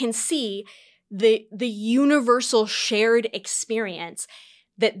I can see the universal shared experience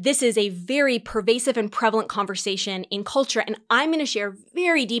that this is a very pervasive and prevalent conversation in culture. And I'm going to share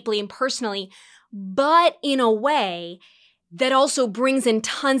very deeply and personally, but in a way that also brings in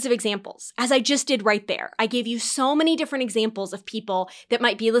tons of examples, as I just did right there. I gave you so many different examples of people that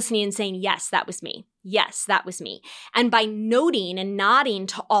might be listening and saying, yes, that was me. Yes, that was me. And by noting and nodding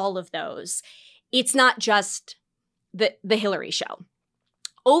to all of those, it's not just the Hillary show.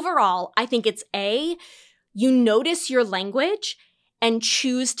 Overall, I think it's you notice your language and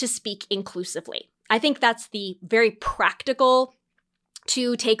choose to speak inclusively. I think that's the very practical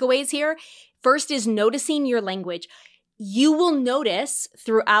 2 takeaways here. First is noticing your language. You will notice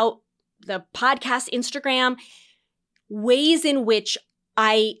throughout the podcast, Instagram, ways in which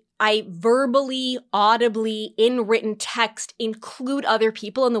I verbally, audibly, in written text, include other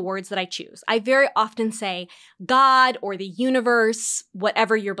people in the words that I choose. I very often say God or the universe,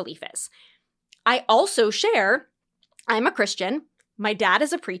 whatever your belief is. I also share, I'm a Christian. My dad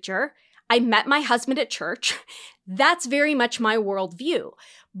is a preacher. I met my husband at church. That's very much my worldview.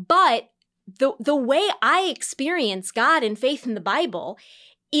 But the way I experience God and faith in the Bible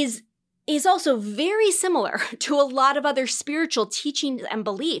is also very similar to a lot of other spiritual teachings and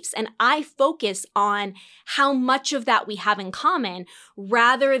beliefs. And I focus on how much of that we have in common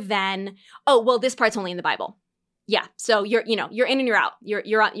rather than, oh, well, this part's only in the Bible. Yeah. So you're in and you're out.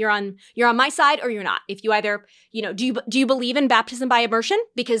 You're on my side or you're not. If you either, do you believe in baptism by immersion?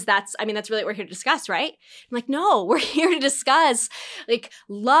 Because that's really what we're here to discuss, right? I'm like, no, we're here to discuss like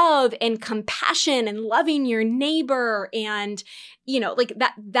love and compassion and loving your neighbor. And, like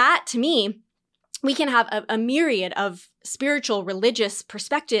that to me, we can have a myriad of spiritual, religious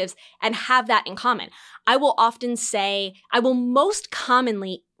perspectives and have that in common. I will most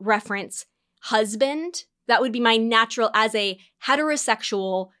commonly reference husband. That would be my natural, as a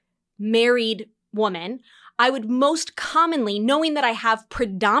heterosexual married woman. I would most commonly, knowing that I have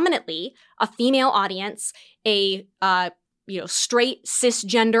predominantly a female audience, a straight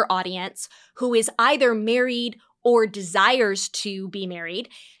cisgender audience who is either married or desires to be married,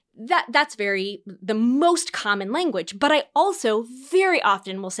 that's the most common language. But I also very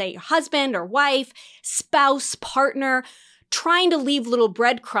often will say husband or wife, spouse, partner, trying to leave little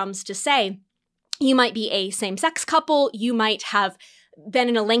breadcrumbs to say, you might be a same-sex couple. You might have been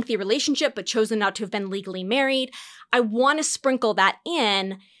in a lengthy relationship but chosen not to have been legally married. I want to sprinkle that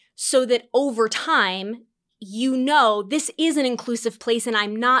in so that over time, this is an inclusive place and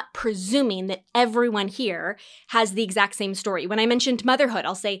I'm not presuming that everyone here has the exact same story. When I mentioned motherhood,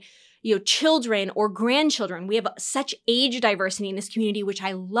 I'll say, children or grandchildren. We have such age diversity in this community, which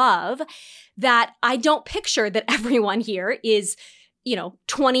I love, that I don't picture that everyone here is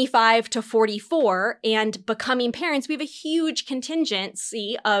 25 to 44 and becoming parents. We have a huge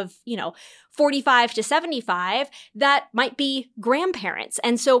contingency of, 45 to 75 that might be grandparents.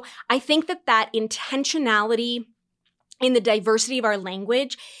 And so I think that intentionality in the diversity of our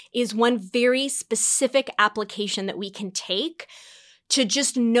language is one very specific application that we can take to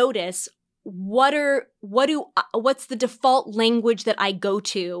just notice what's the default language that I go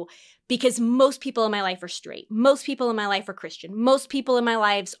to. Because most people in my life are straight. Most people in my life are Christian. Most people in my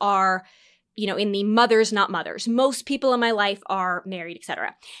lives are, in the mothers, not mothers. Most people in my life are married,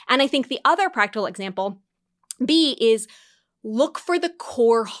 etc. And I think the other practical example, B, is look for the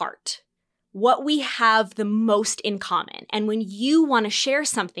core heart, what we have the most in common. And when you want to share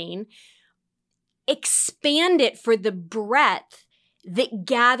something, expand it for the breadth that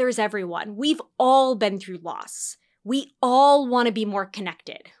gathers everyone. We've all been through loss. We all want to be more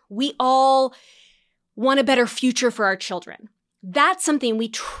connected. We all want a better future for our children. That's something we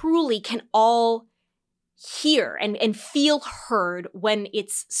truly can all hear and feel heard when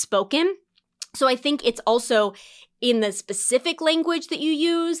it's spoken. So I think it's also in the specific language that you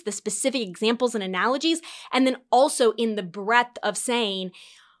use, the specific examples and analogies, and then also in the breadth of saying,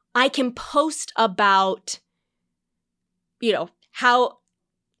 I can post about, how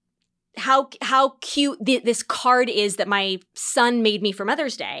cute this card is that my son made me for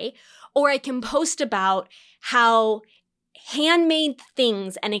Mother's Day, or I can post about how handmade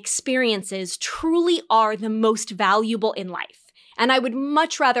things and experiences truly are the most valuable in life. And I would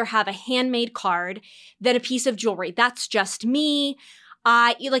much rather have a handmade card than a piece of jewelry. That's just me.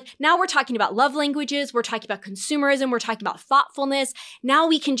 Now we're talking about love languages. We're talking about consumerism. We're talking about thoughtfulness. Now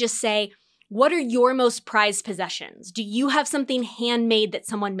we can just say, what are your most prized possessions? Do you have something handmade that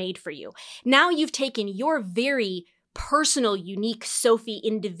someone made for you? Now you've taken your very personal, unique Sophie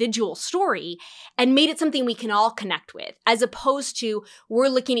individual story and made it something we can all connect with, as opposed to we're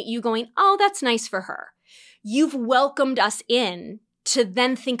looking at you going, oh, that's nice for her. You've welcomed us in to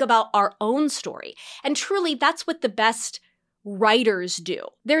then think about our own story. And truly, that's what the best writers do.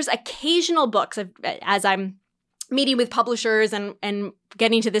 There's occasional books, as I'm meeting with publishers and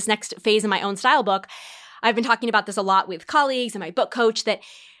getting to this next phase in my own style book, I've been talking about this a lot with colleagues and my book coach, that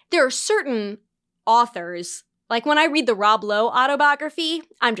there are certain authors, like when I read the Rob Lowe autobiography,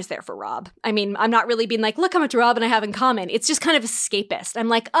 I'm just there for Rob. I mean, I'm not really being like, look how much Rob and I have in common. It's just kind of escapist. I'm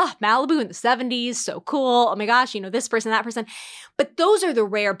like, oh, Malibu in the 70s, so cool. Oh my gosh, this person, that person. But those are the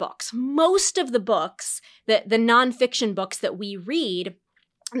rare books. Most of the books, the nonfiction books that we read,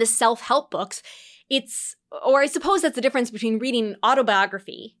 the self-help books, or I suppose that's the difference between reading an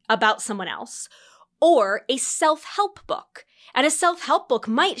autobiography about someone else or a self-help book. And a self-help book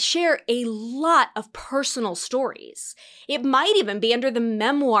might share a lot of personal stories. It might even be under the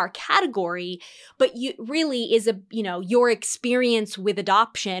memoir category, but really is your experience with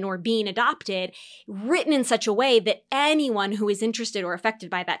adoption or being adopted written in such a way that anyone who is interested or affected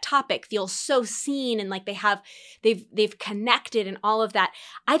by that topic feels so seen and like they've connected and all of that.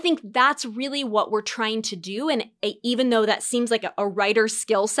 I think that's really what we're trying to do. And even though that seems like a writer's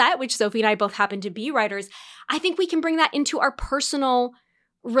skill set, which Sophie and I both happen to be writers, I think we can bring that into our personal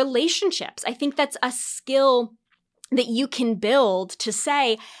relationships. I think that's a skill that you can build to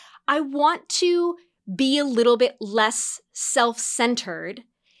say, I want to be a little bit less self-centered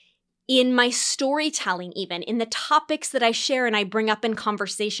in my storytelling, even in the topics that I share and I bring up in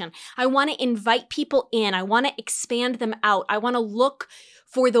conversation. I want to invite people in. I want to expand them out. I want to look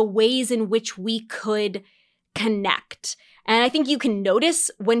for the ways in which we could connect. And I think you can notice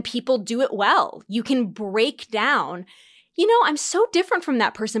when people do it well. You can break down, I'm so different from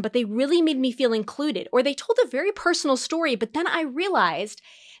that person, but they really made me feel included. Or they told a very personal story, but then I realized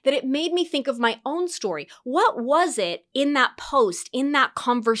that it made me think of my own story. What was it in that post, in that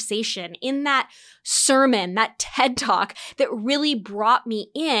conversation, in that sermon, that TED Talk that really brought me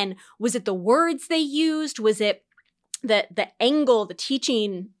in? Was it the words they used? Was it the angle, the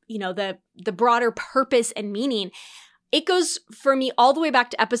teaching, the broader purpose and meaning? It goes for me all the way back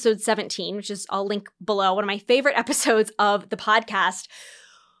to episode 17, which is, I'll link below, one of my favorite episodes of the podcast,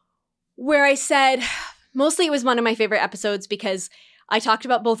 where I said, mostly it was one of my favorite episodes because I talked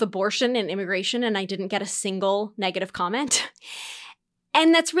about both abortion and immigration and I didn't get a single negative comment.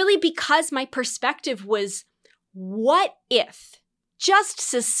 And that's really because my perspective was, what if? Just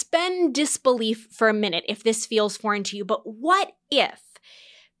suspend disbelief for a minute if this feels foreign to you, but what if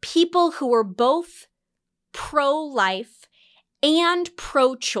people who are both pro-life and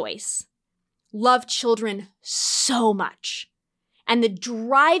pro-choice love children so much, and the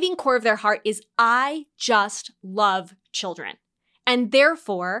driving core of their heart is, I just love children, and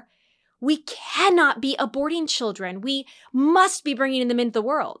therefore we cannot be aborting children. We must be bringing them into the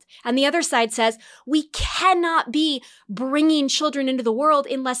world. And the other side says we cannot be bringing children into the world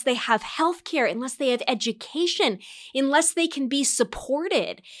unless they have healthcare, unless they have education, unless they can be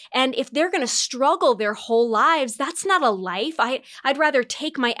supported. And if they're going to struggle their whole lives, that's not a life. I'd rather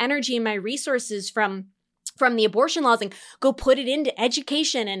take my energy and my resources from the abortion laws and go put it into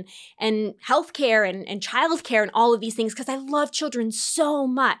education and healthcare and childcare and all of these things, because I love children so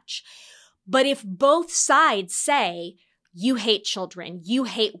much. But if both sides say, you hate children, you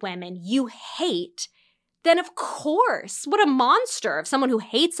hate women, you hate, then of course, what a monster of someone who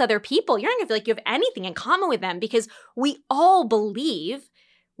hates other people. You're not going to feel like you have anything in common with them, because we all believe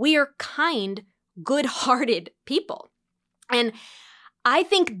we are kind, good-hearted people. And I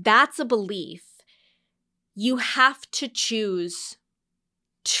think that's a belief you have to choose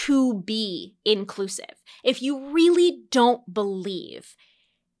to be inclusive, if you really don't believe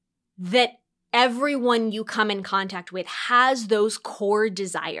that everyone you come in contact with has those core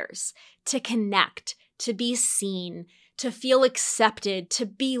desires to connect, to be seen, to feel accepted, to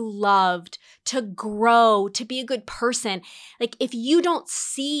be loved, to grow, to be a good person, like if you don't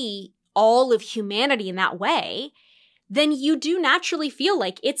see all of humanity in that way, then you do naturally feel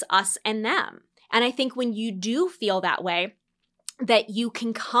like it's us and them. And I think when you do feel that way, that you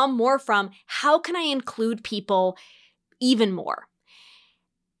can come more from, how can I include people even more?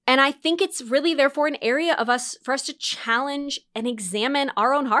 And I think it's really therefore an area for us to challenge and examine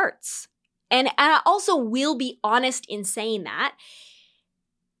our own hearts. And I also will be honest in saying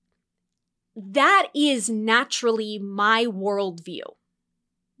that is naturally my worldview,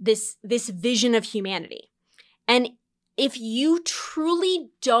 this vision of humanity. And if you truly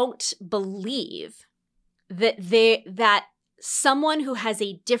don't believe that someone who has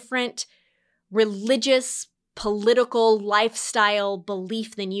a different religious, political, lifestyle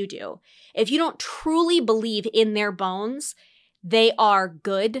belief than you do, if you don't truly believe in their bones they are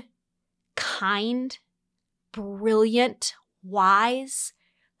good, kind, brilliant, wise,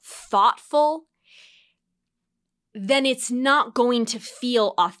 thoughtful, then it's not going to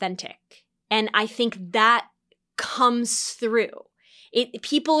feel authentic. And I think that comes through.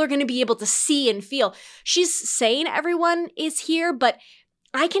 People are going to be able to see and feel. She's saying everyone is here, but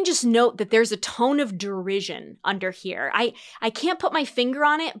I can just note that there's a tone of derision under here. I can't put my finger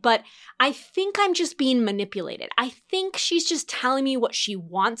on it, but I think I'm just being manipulated. I think she's just telling me what she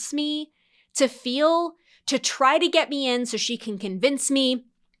wants me to feel, to try to get me in so she can convince me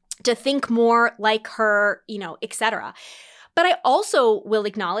to think more like her, etc. But I also will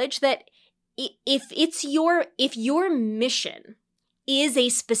acknowledge that if your mission is a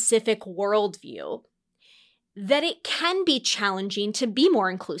specific worldview, that it can be challenging to be more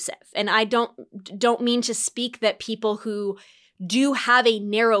inclusive. And I don't mean to speak that people who do have a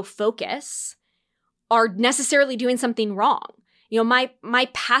narrow focus are necessarily doing something wrong. My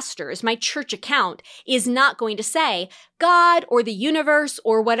pastors, my church account is not going to say God or the universe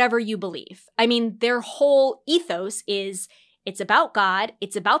or whatever you believe. I mean, their whole ethos is it's about God,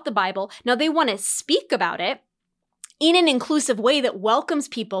 it's about the Bible. Now they want to speak about it in an inclusive way that welcomes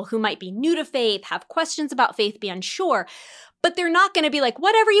people who might be new to faith, have questions about faith, be unsure, but they're not going to be like,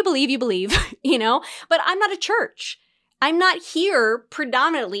 whatever you believe, But I'm not a church. I'm not here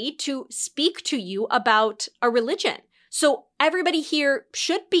predominantly to speak to you about a religion. So everybody here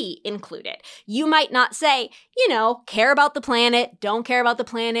should be included. You might not say, care about the planet, don't care about the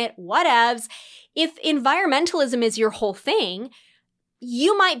planet, whatevs. If environmentalism is your whole thing,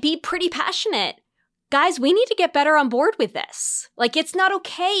 you might be pretty passionate. Guys, we need to get better on board with this. Like, it's not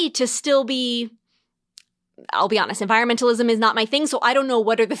okay to still be, I'll be honest, environmentalism is not my thing, so I don't know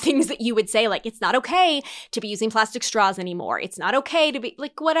what are the things that you would say, like, it's not okay to be using plastic straws anymore. It's not okay to be,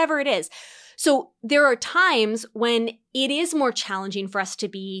 like, whatever it is. So there are times when it is more challenging for us to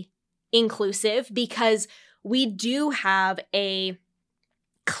be inclusive because we do have a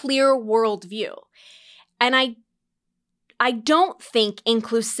clear worldview. And I don't think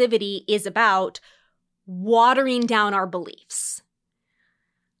inclusivity is about watering down our beliefs.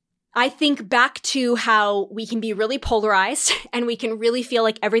 I think back to how we can be really polarized and we can really feel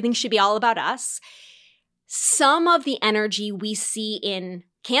like everything should be all about us. Some of the energy we see in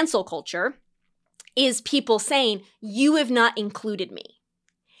cancel culture is people saying, you have not included me.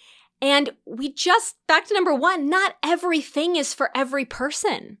 And back to number one, not everything is for every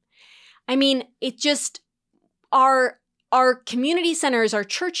person. I mean, it just, our community centers, our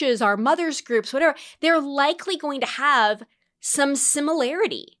churches, our mothers groups, whatever, they're likely going to have some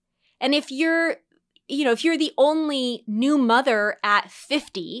similarity. And if you're the only new mother at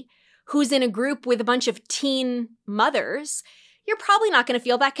 50 who's in a group with a bunch of teen mothers, you're probably not going to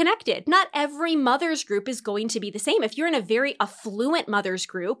feel that connected. Not every mother's group is going to be the same. If you're in a very affluent mother's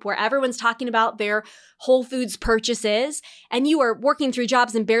group where everyone's talking about their Whole Foods purchases and you are working through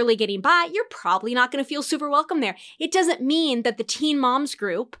jobs and barely getting by, you're probably not going to feel super welcome there. It doesn't mean that the teen moms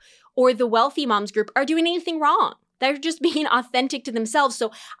group or the wealthy moms group are doing anything wrong. They're just being authentic to themselves.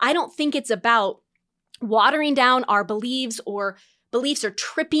 So I don't think it's about watering down our beliefs or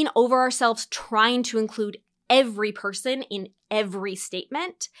tripping over ourselves trying to include every person in every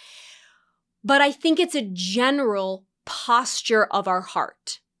statement. But I think it's a general posture of our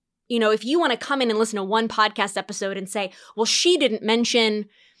heart. If you want to come in and listen to one podcast episode and say, well, she didn't mention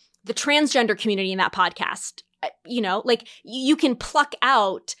the transgender community in that podcast, you can pluck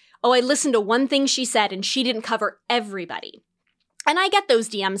out, oh, I listened to one thing she said and she didn't cover everybody. And I get those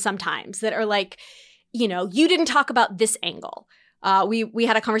DMs sometimes that are like, you didn't talk about this angle. We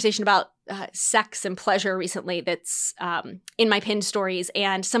had a conversation about sex and pleasure recently that's in my pinned stories.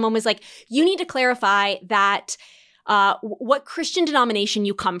 And someone was like, you need to clarify that what Christian denomination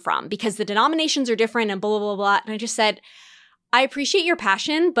you come from, because the denominations are different and blah, blah, blah, blah. And I just said, I appreciate your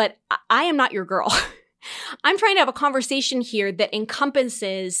passion, but I am not your girl. I'm trying to have a conversation here that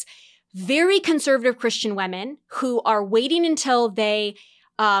encompasses very conservative Christian women who are waiting until they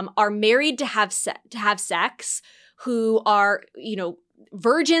are married to have sex, who are,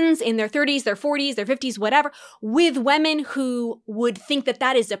 virgins in their 30s, their 40s, their 50s, whatever, with women who would think that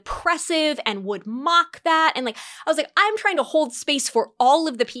that is oppressive and would mock that. And I was like, I'm trying to hold space for all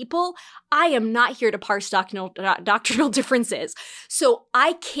of the people. I am not here to parse doctrinal differences. So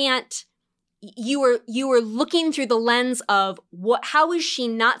I can't, you are looking through the lens of how is she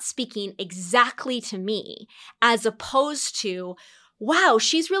not speaking exactly to me, as opposed to, wow,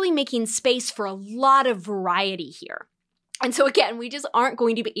 she's really making space for a lot of variety here. And so again, we just aren't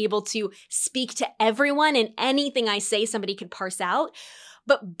going to be able to speak to everyone, and anything I say somebody could parse out.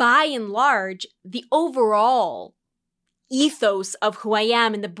 But by and large, the overall ethos of who I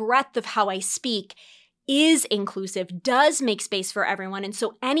am and the breadth of how I speak is inclusive, does make space for everyone. And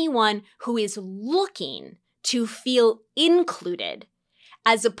so anyone who is looking to feel included,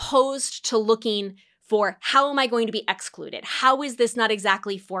 as opposed to looking for how am I going to be excluded? How is this not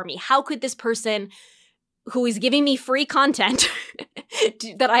exactly for me? How could this person who is giving me free content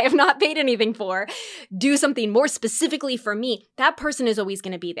that I have not paid anything for do something more specifically for me? That person is always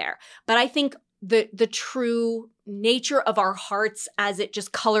going to be there. But I think the true nature of our hearts, as it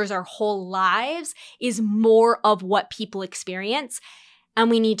just colors our whole lives, is more of what people experience. And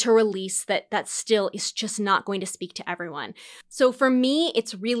we need to release that still is just not going to speak to everyone. So for me,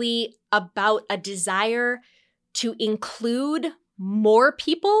 it's really about a desire to include more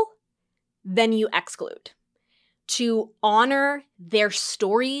people than you exclude, to honor their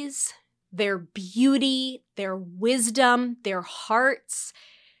stories, their beauty, their wisdom, their hearts,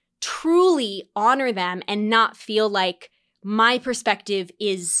 truly honor them and not feel like my perspective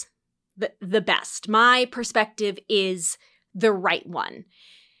is the best. My perspective is the right one.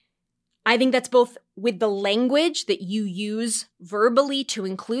 I think that's both with the language that you use verbally to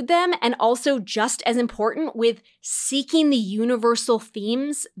include them, and also just as important with seeking the universal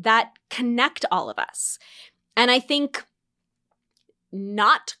themes that connect all of us. And I think,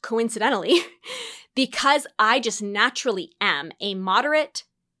 not coincidentally, because I just naturally am a moderate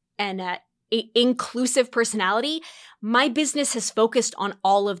and a inclusive personality, my business has focused on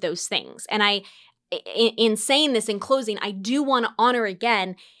all of those things. And in saying this in closing, I do want to honor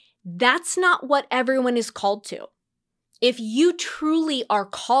again, that's not what everyone is called to. If you truly are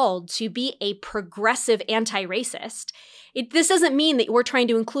called to be a progressive anti-racist, this doesn't mean that we're trying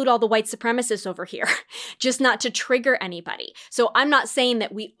to include all the white supremacists over here, just not to trigger anybody. So I'm not saying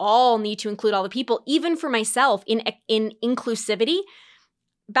that we all need to include all the people. Even for myself, in inclusivity,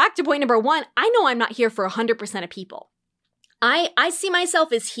 back to point number one, I know I'm not here for 100% of people. I see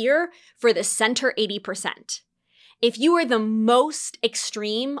myself as here for the center 80%. If you are the most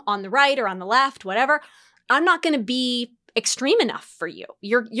extreme on the right or on the left, whatever, I'm not going to be extreme enough for you.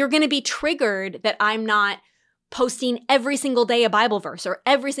 You're going to be triggered that I'm not posting every single day a Bible verse, or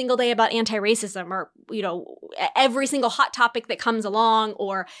every single day about anti-racism, or, every single hot topic that comes along,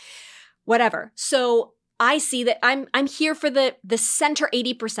 or whatever. So I see that I'm here for the center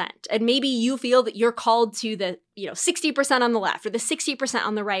 80%. And maybe you feel that you're called to the 60% on the left or the 60%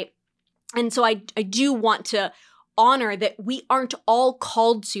 on the right. And so I do want to honor that we aren't all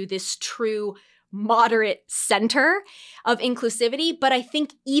called to this true moderate center of inclusivity. But I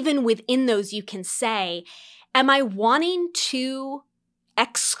think even within those, you can say, am I wanting to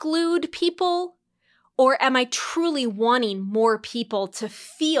exclude people, or am I truly wanting more people to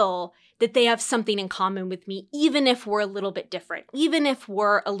feel that they have something in common with me, even if we're a little bit different, even if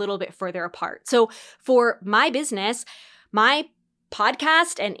we're a little bit further apart? So for my business, my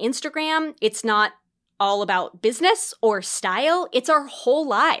podcast and Instagram, it's not all about business or style. It's our whole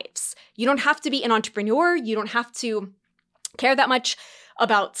lives. You don't have to be an entrepreneur. You don't have to care that much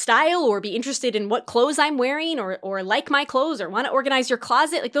about style or be interested in what clothes I'm wearing, or like my clothes, or want to organize your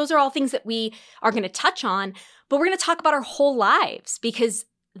closet. Like, those are all things that we are going to touch on, but we're going to talk about our whole lives, because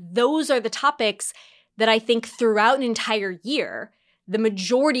those are the topics that I think throughout an entire year, the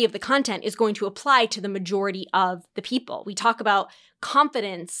majority of the content is going to apply to the majority of the people. We talk about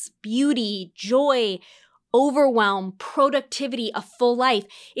confidence, beauty, joy, overwhelm, productivity, a full life.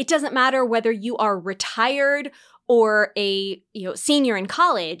 It doesn't matter whether you are retired or a senior in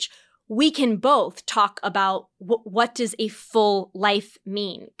college. we can both talk about what does a full life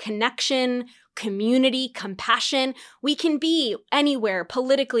mean? Connection, community, compassion. We can be anywhere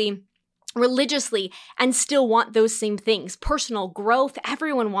politically, religiously, and still want those same things. Personal growth,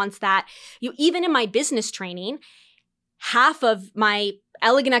 everyone wants that. Even in my business training, half of my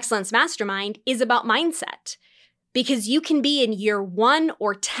Elegant Excellence Mastermind is about mindset, because you can be in year 1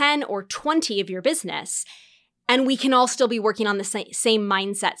 or 10 or 20 of your business, and we can all still be working on the same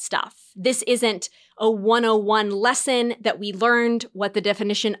mindset stuff. This isn't a 101 lesson that we learned what the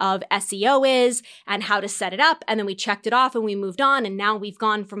definition of SEO is and how to set it up, and then we checked it off and we moved on, and now we've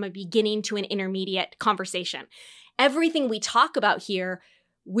gone from a beginning to an intermediate conversation. Everything we talk about here,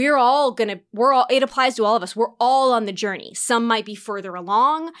 it applies to all of us. We're all on the journey. Some might be further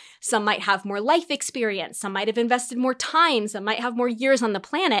along. Some might have more life experience. Some might have invested more time. Some might have more years on the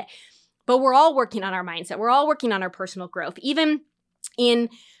planet. But we're all working on our mindset. We're all working on our personal growth. Even in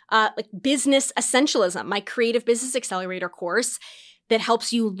business essentialism, my Creative Business Accelerator course that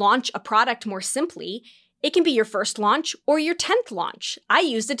helps you launch a product more simply, it can be your first launch or your 10th launch. I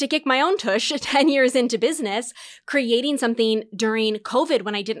used it to kick my own tush 10 years into business, creating something during COVID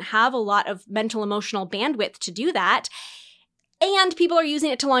when I didn't have a lot of mental, emotional bandwidth to do that. And people are using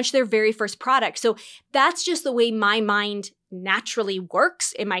it to launch their very first product. So that's just the way my mind naturally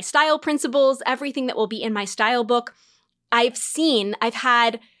works in my style principles, everything that will be in my style book. I've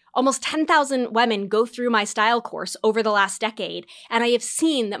had almost 10,000 women go through my style course over the last decade, and I have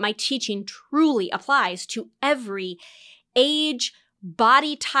seen that my teaching truly applies to every age,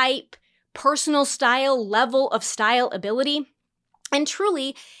 body type, personal style, level of style ability. And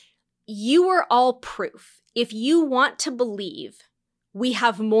truly, you are all proof. If you want to believe we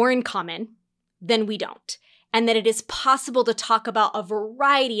have more in common than we don't, and that it is possible to talk about a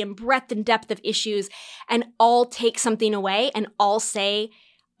variety and breadth and depth of issues and all take something away and all say,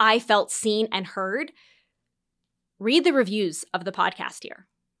 I felt seen and heard, read the reviews of the podcast here.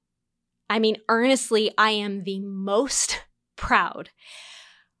 I mean, earnestly, I am the most proud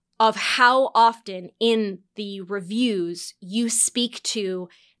of how often in the reviews you speak to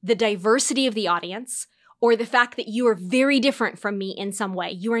the diversity of the audience, or the fact that you are very different from me in some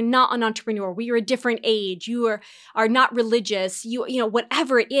way. You are not an entrepreneur. We are a different age. You are not religious. You know,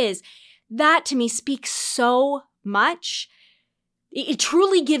 whatever it is, that to me speaks so much. It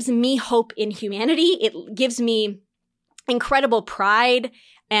truly gives me hope in humanity. It gives me incredible pride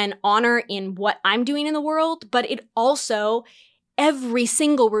and honor in what I'm doing in the world. But it also, every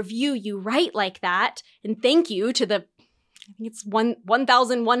single review you write like that, and thank you to the I think it's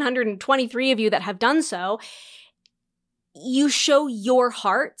 1,123 of you that have done so, you show your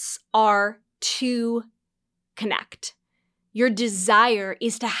hearts are to connect. Your desire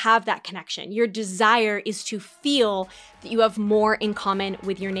is to have that connection. Your desire is to feel that you have more in common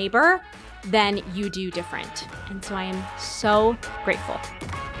with your neighbor than you do different. And so I am so grateful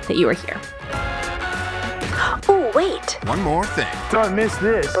that you are here. Oh, wait. One more thing. Don't miss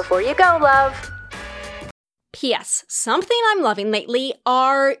this. Before you go, love. P.S. Something I'm loving lately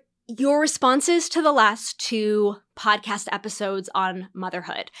are your responses to the last 2 podcast episodes on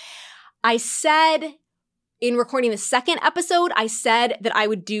motherhood. I said in recording the second episode, I said that I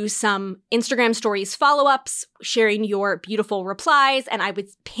would do some Instagram stories follow-ups, sharing your beautiful replies, and I would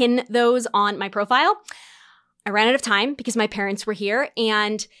pin those on my profile. I ran out of time because my parents were here,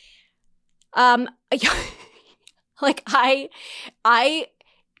 and I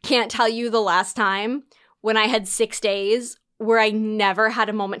can't tell you the last time when I had 6 days where I never had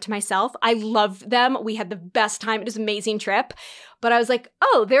a moment to myself. I loved them. We had the best time. It was an amazing trip. But I was like,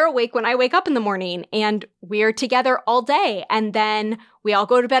 oh, they're awake when I wake up in the morning, and we're together all day. And then we all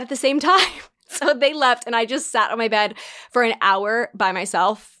go to bed at the same time. So they left, and I just sat on my bed for an hour by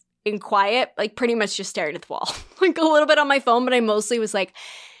myself in quiet, like pretty much just staring at the wall. Like a little bit on my phone, but I mostly was like,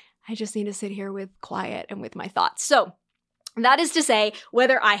 I just need to sit here with quiet and with my thoughts. So that is to say,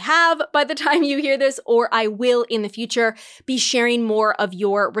 whether I have by the time you hear this or I will in the future be sharing more of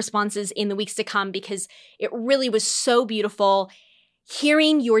your responses in the weeks to come, because it really was so beautiful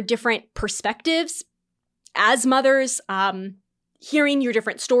hearing your different perspectives as mothers, hearing your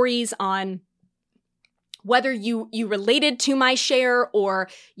different stories on whether you related to my share or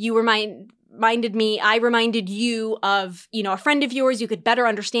you reminded me, I reminded you of, a friend of yours, you could better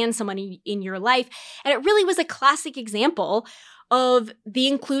understand someone in your life. And it really was a classic example of the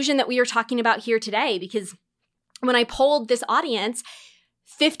inclusion that we are talking about here today, because when I polled this audience,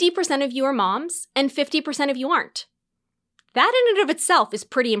 50% of you are moms and 50% of you aren't. That in and of itself is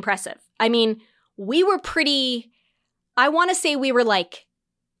pretty impressive. I mean, I want to say we were like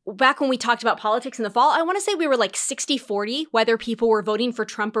back when we talked about politics in the fall, I want to say we were like 60-40, whether people were voting for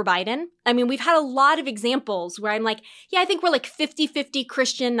Trump or Biden. I mean, we've had a lot of examples where I'm like, yeah, I think we're like 50-50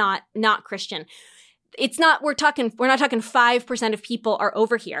 Christian, not Christian. It's not, we're not talking 5% of people are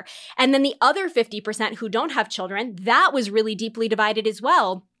over here. And then the other 50% who don't have children, that was really deeply divided as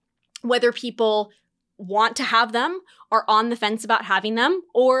well, whether people want to have them, are on the fence about having them,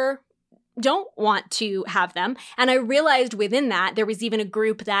 or don't want to have them. And I realized within that, there was even a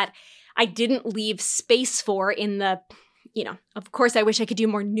group that I didn't leave space for in the, of course, I wish I could do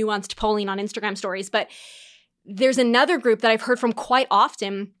more nuanced polling on Instagram stories, but there's another group that I've heard from quite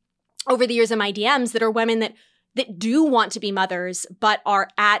often over the years in my DMs that are women that do want to be mothers, but are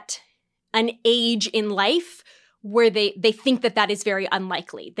at an age in life where they think that is very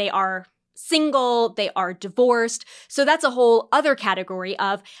unlikely. They are single, they are divorced. So that's a whole other category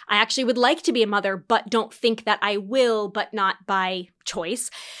of, I actually would like to be a mother, but don't think that I will, but not by choice.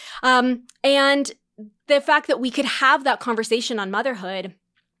 And the fact that we could have that conversation on motherhood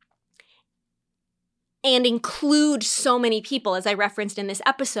and include so many people, as I referenced in this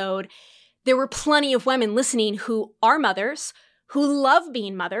episode, there were plenty of women listening who are mothers, who love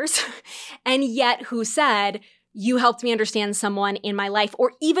being mothers, and yet who said, you helped me understand someone in my life.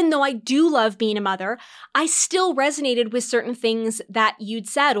 Or even though I do love being a mother, I still resonated with certain things that you'd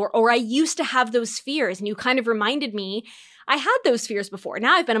said, or I used to have those fears. And you kind of reminded me, I had those fears before.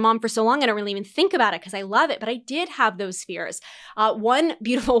 Now I've been a mom for so long, I don't really even think about it because I love it, but I did have those fears. One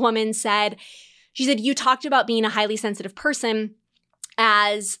beautiful woman said, you talked about being a highly sensitive person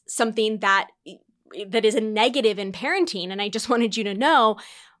as something that is a negative in parenting. And I just wanted you to know,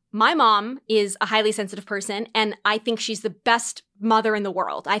 my mom is a highly sensitive person, and I think she's the best mother in the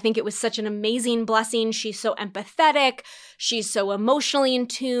world. I think it was such an amazing blessing. She's so empathetic. She's so emotionally in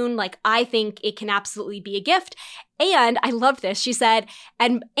tune. Like, I think it can absolutely be a gift. And I love this. She said,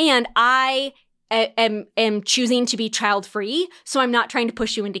 and I am choosing to be child-free, so I'm not trying to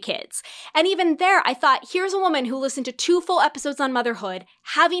push you into kids. And even there, I thought, here's a woman who listened to 2 full episodes on motherhood,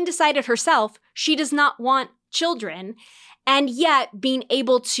 having decided herself she does not want children, and yet being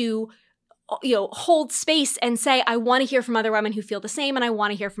able to, hold space and say, I want to hear from other women who feel the same, and I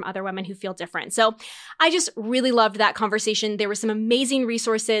want to hear from other women who feel different. So I just really loved that conversation. There were some amazing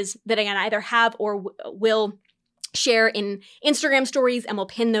resources that I either have or will share in Instagram stories, and we'll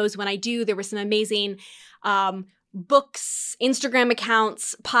pin those when I do. There were some amazing books, Instagram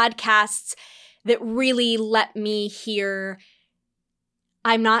accounts, podcasts that really let me hear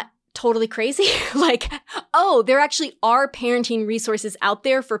I'm not totally crazy. Like, oh, there actually are parenting resources out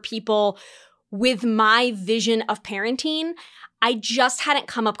there for people with my vision of parenting. I just hadn't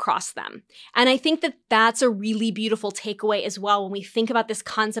come across them. And I think that that's a really beautiful takeaway as well when we think about this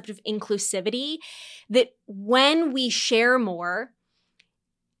concept of inclusivity, that when we share more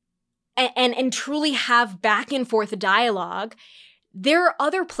and truly have back and forth dialogue, there are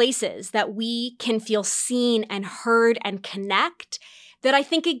other places that we can feel seen and heard and connect that I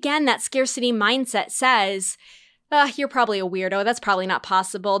think, again, that scarcity mindset says, you're probably a weirdo. That's probably not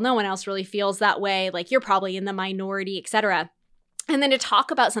possible. No one else really feels that way. Like, you're probably in the minority, etc. And then to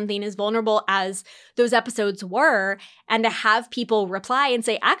talk about something as vulnerable as those episodes were, and to have people reply and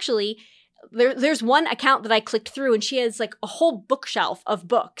say, actually, there's one account that I clicked through, and she has like a whole bookshelf of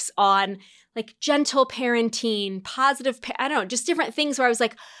books on like gentle parenting, positive, I don't know, just different things where I was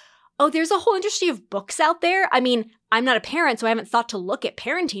like, oh, there's a whole industry of books out there. I mean, I'm not a parent, so I haven't thought to look at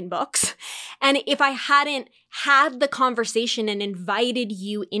parenting books. And if I hadn't had the conversation and invited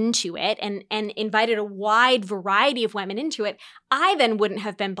you into it and invited a wide variety of women into it, I then wouldn't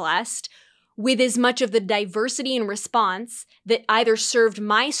have been blessed with as much of the diversity and response that either served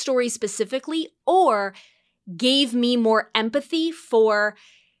my story specifically or gave me more empathy for,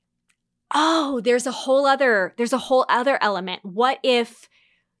 oh, there's a whole other element. What if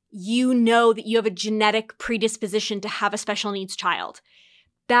you know that you have a genetic predisposition to have a special needs child?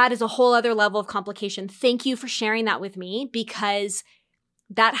 That is a whole other level of complication. Thank you for sharing that with me, because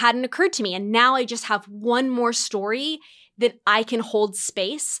that hadn't occurred to me. And now I just have one more story that I can hold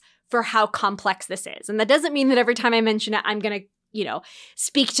space for how complex this is. And that doesn't mean that every time I mention it, I'm going to,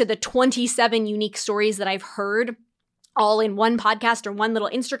 speak to the 27 unique stories that I've heard all in one podcast or one little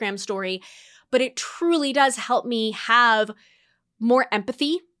Instagram story. But it truly does help me have more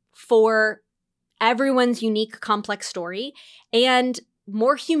empathy for everyone's unique, complex story, and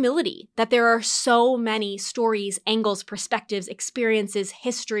more humility that there are so many stories, angles, perspectives, experiences,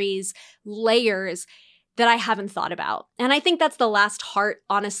 histories, layers that I haven't thought about. And I think that's the last heart,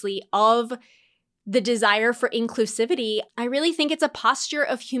 honestly, of the desire for inclusivity. I really think it's a posture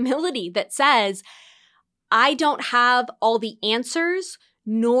of humility that says, I don't have all the answers,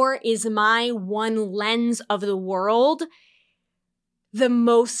 nor is my one lens of the world the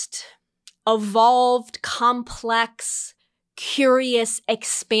most evolved, complex, curious,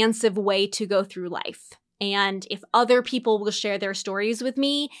 expansive way to go through life. And if other people will share their stories with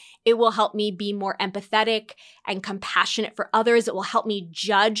me, it will help me be more empathetic and compassionate for others. It will help me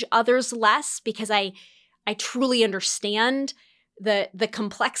judge others less because I truly understand the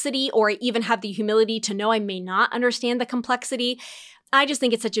complexity, or even have the humility to know I may not understand the complexity. I just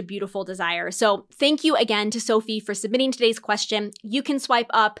think it's such a beautiful desire. So thank you again to Sophie for submitting today's question. You can swipe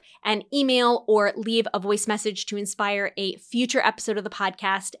up and email or leave a voice message to inspire a future episode of the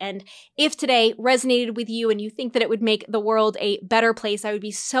podcast. And if today resonated with you and you think that it would make the world a better place, I would be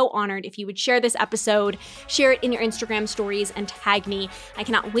so honored if you would share this episode, share it in your Instagram stories, and tag me. I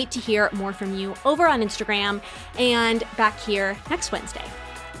cannot wait to hear more from you over on Instagram and back here next Wednesday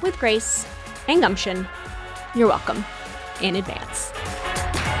with grace and gumption. You're welcome in advance.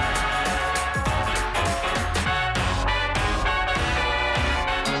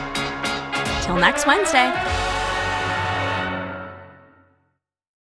 Till next Wednesday.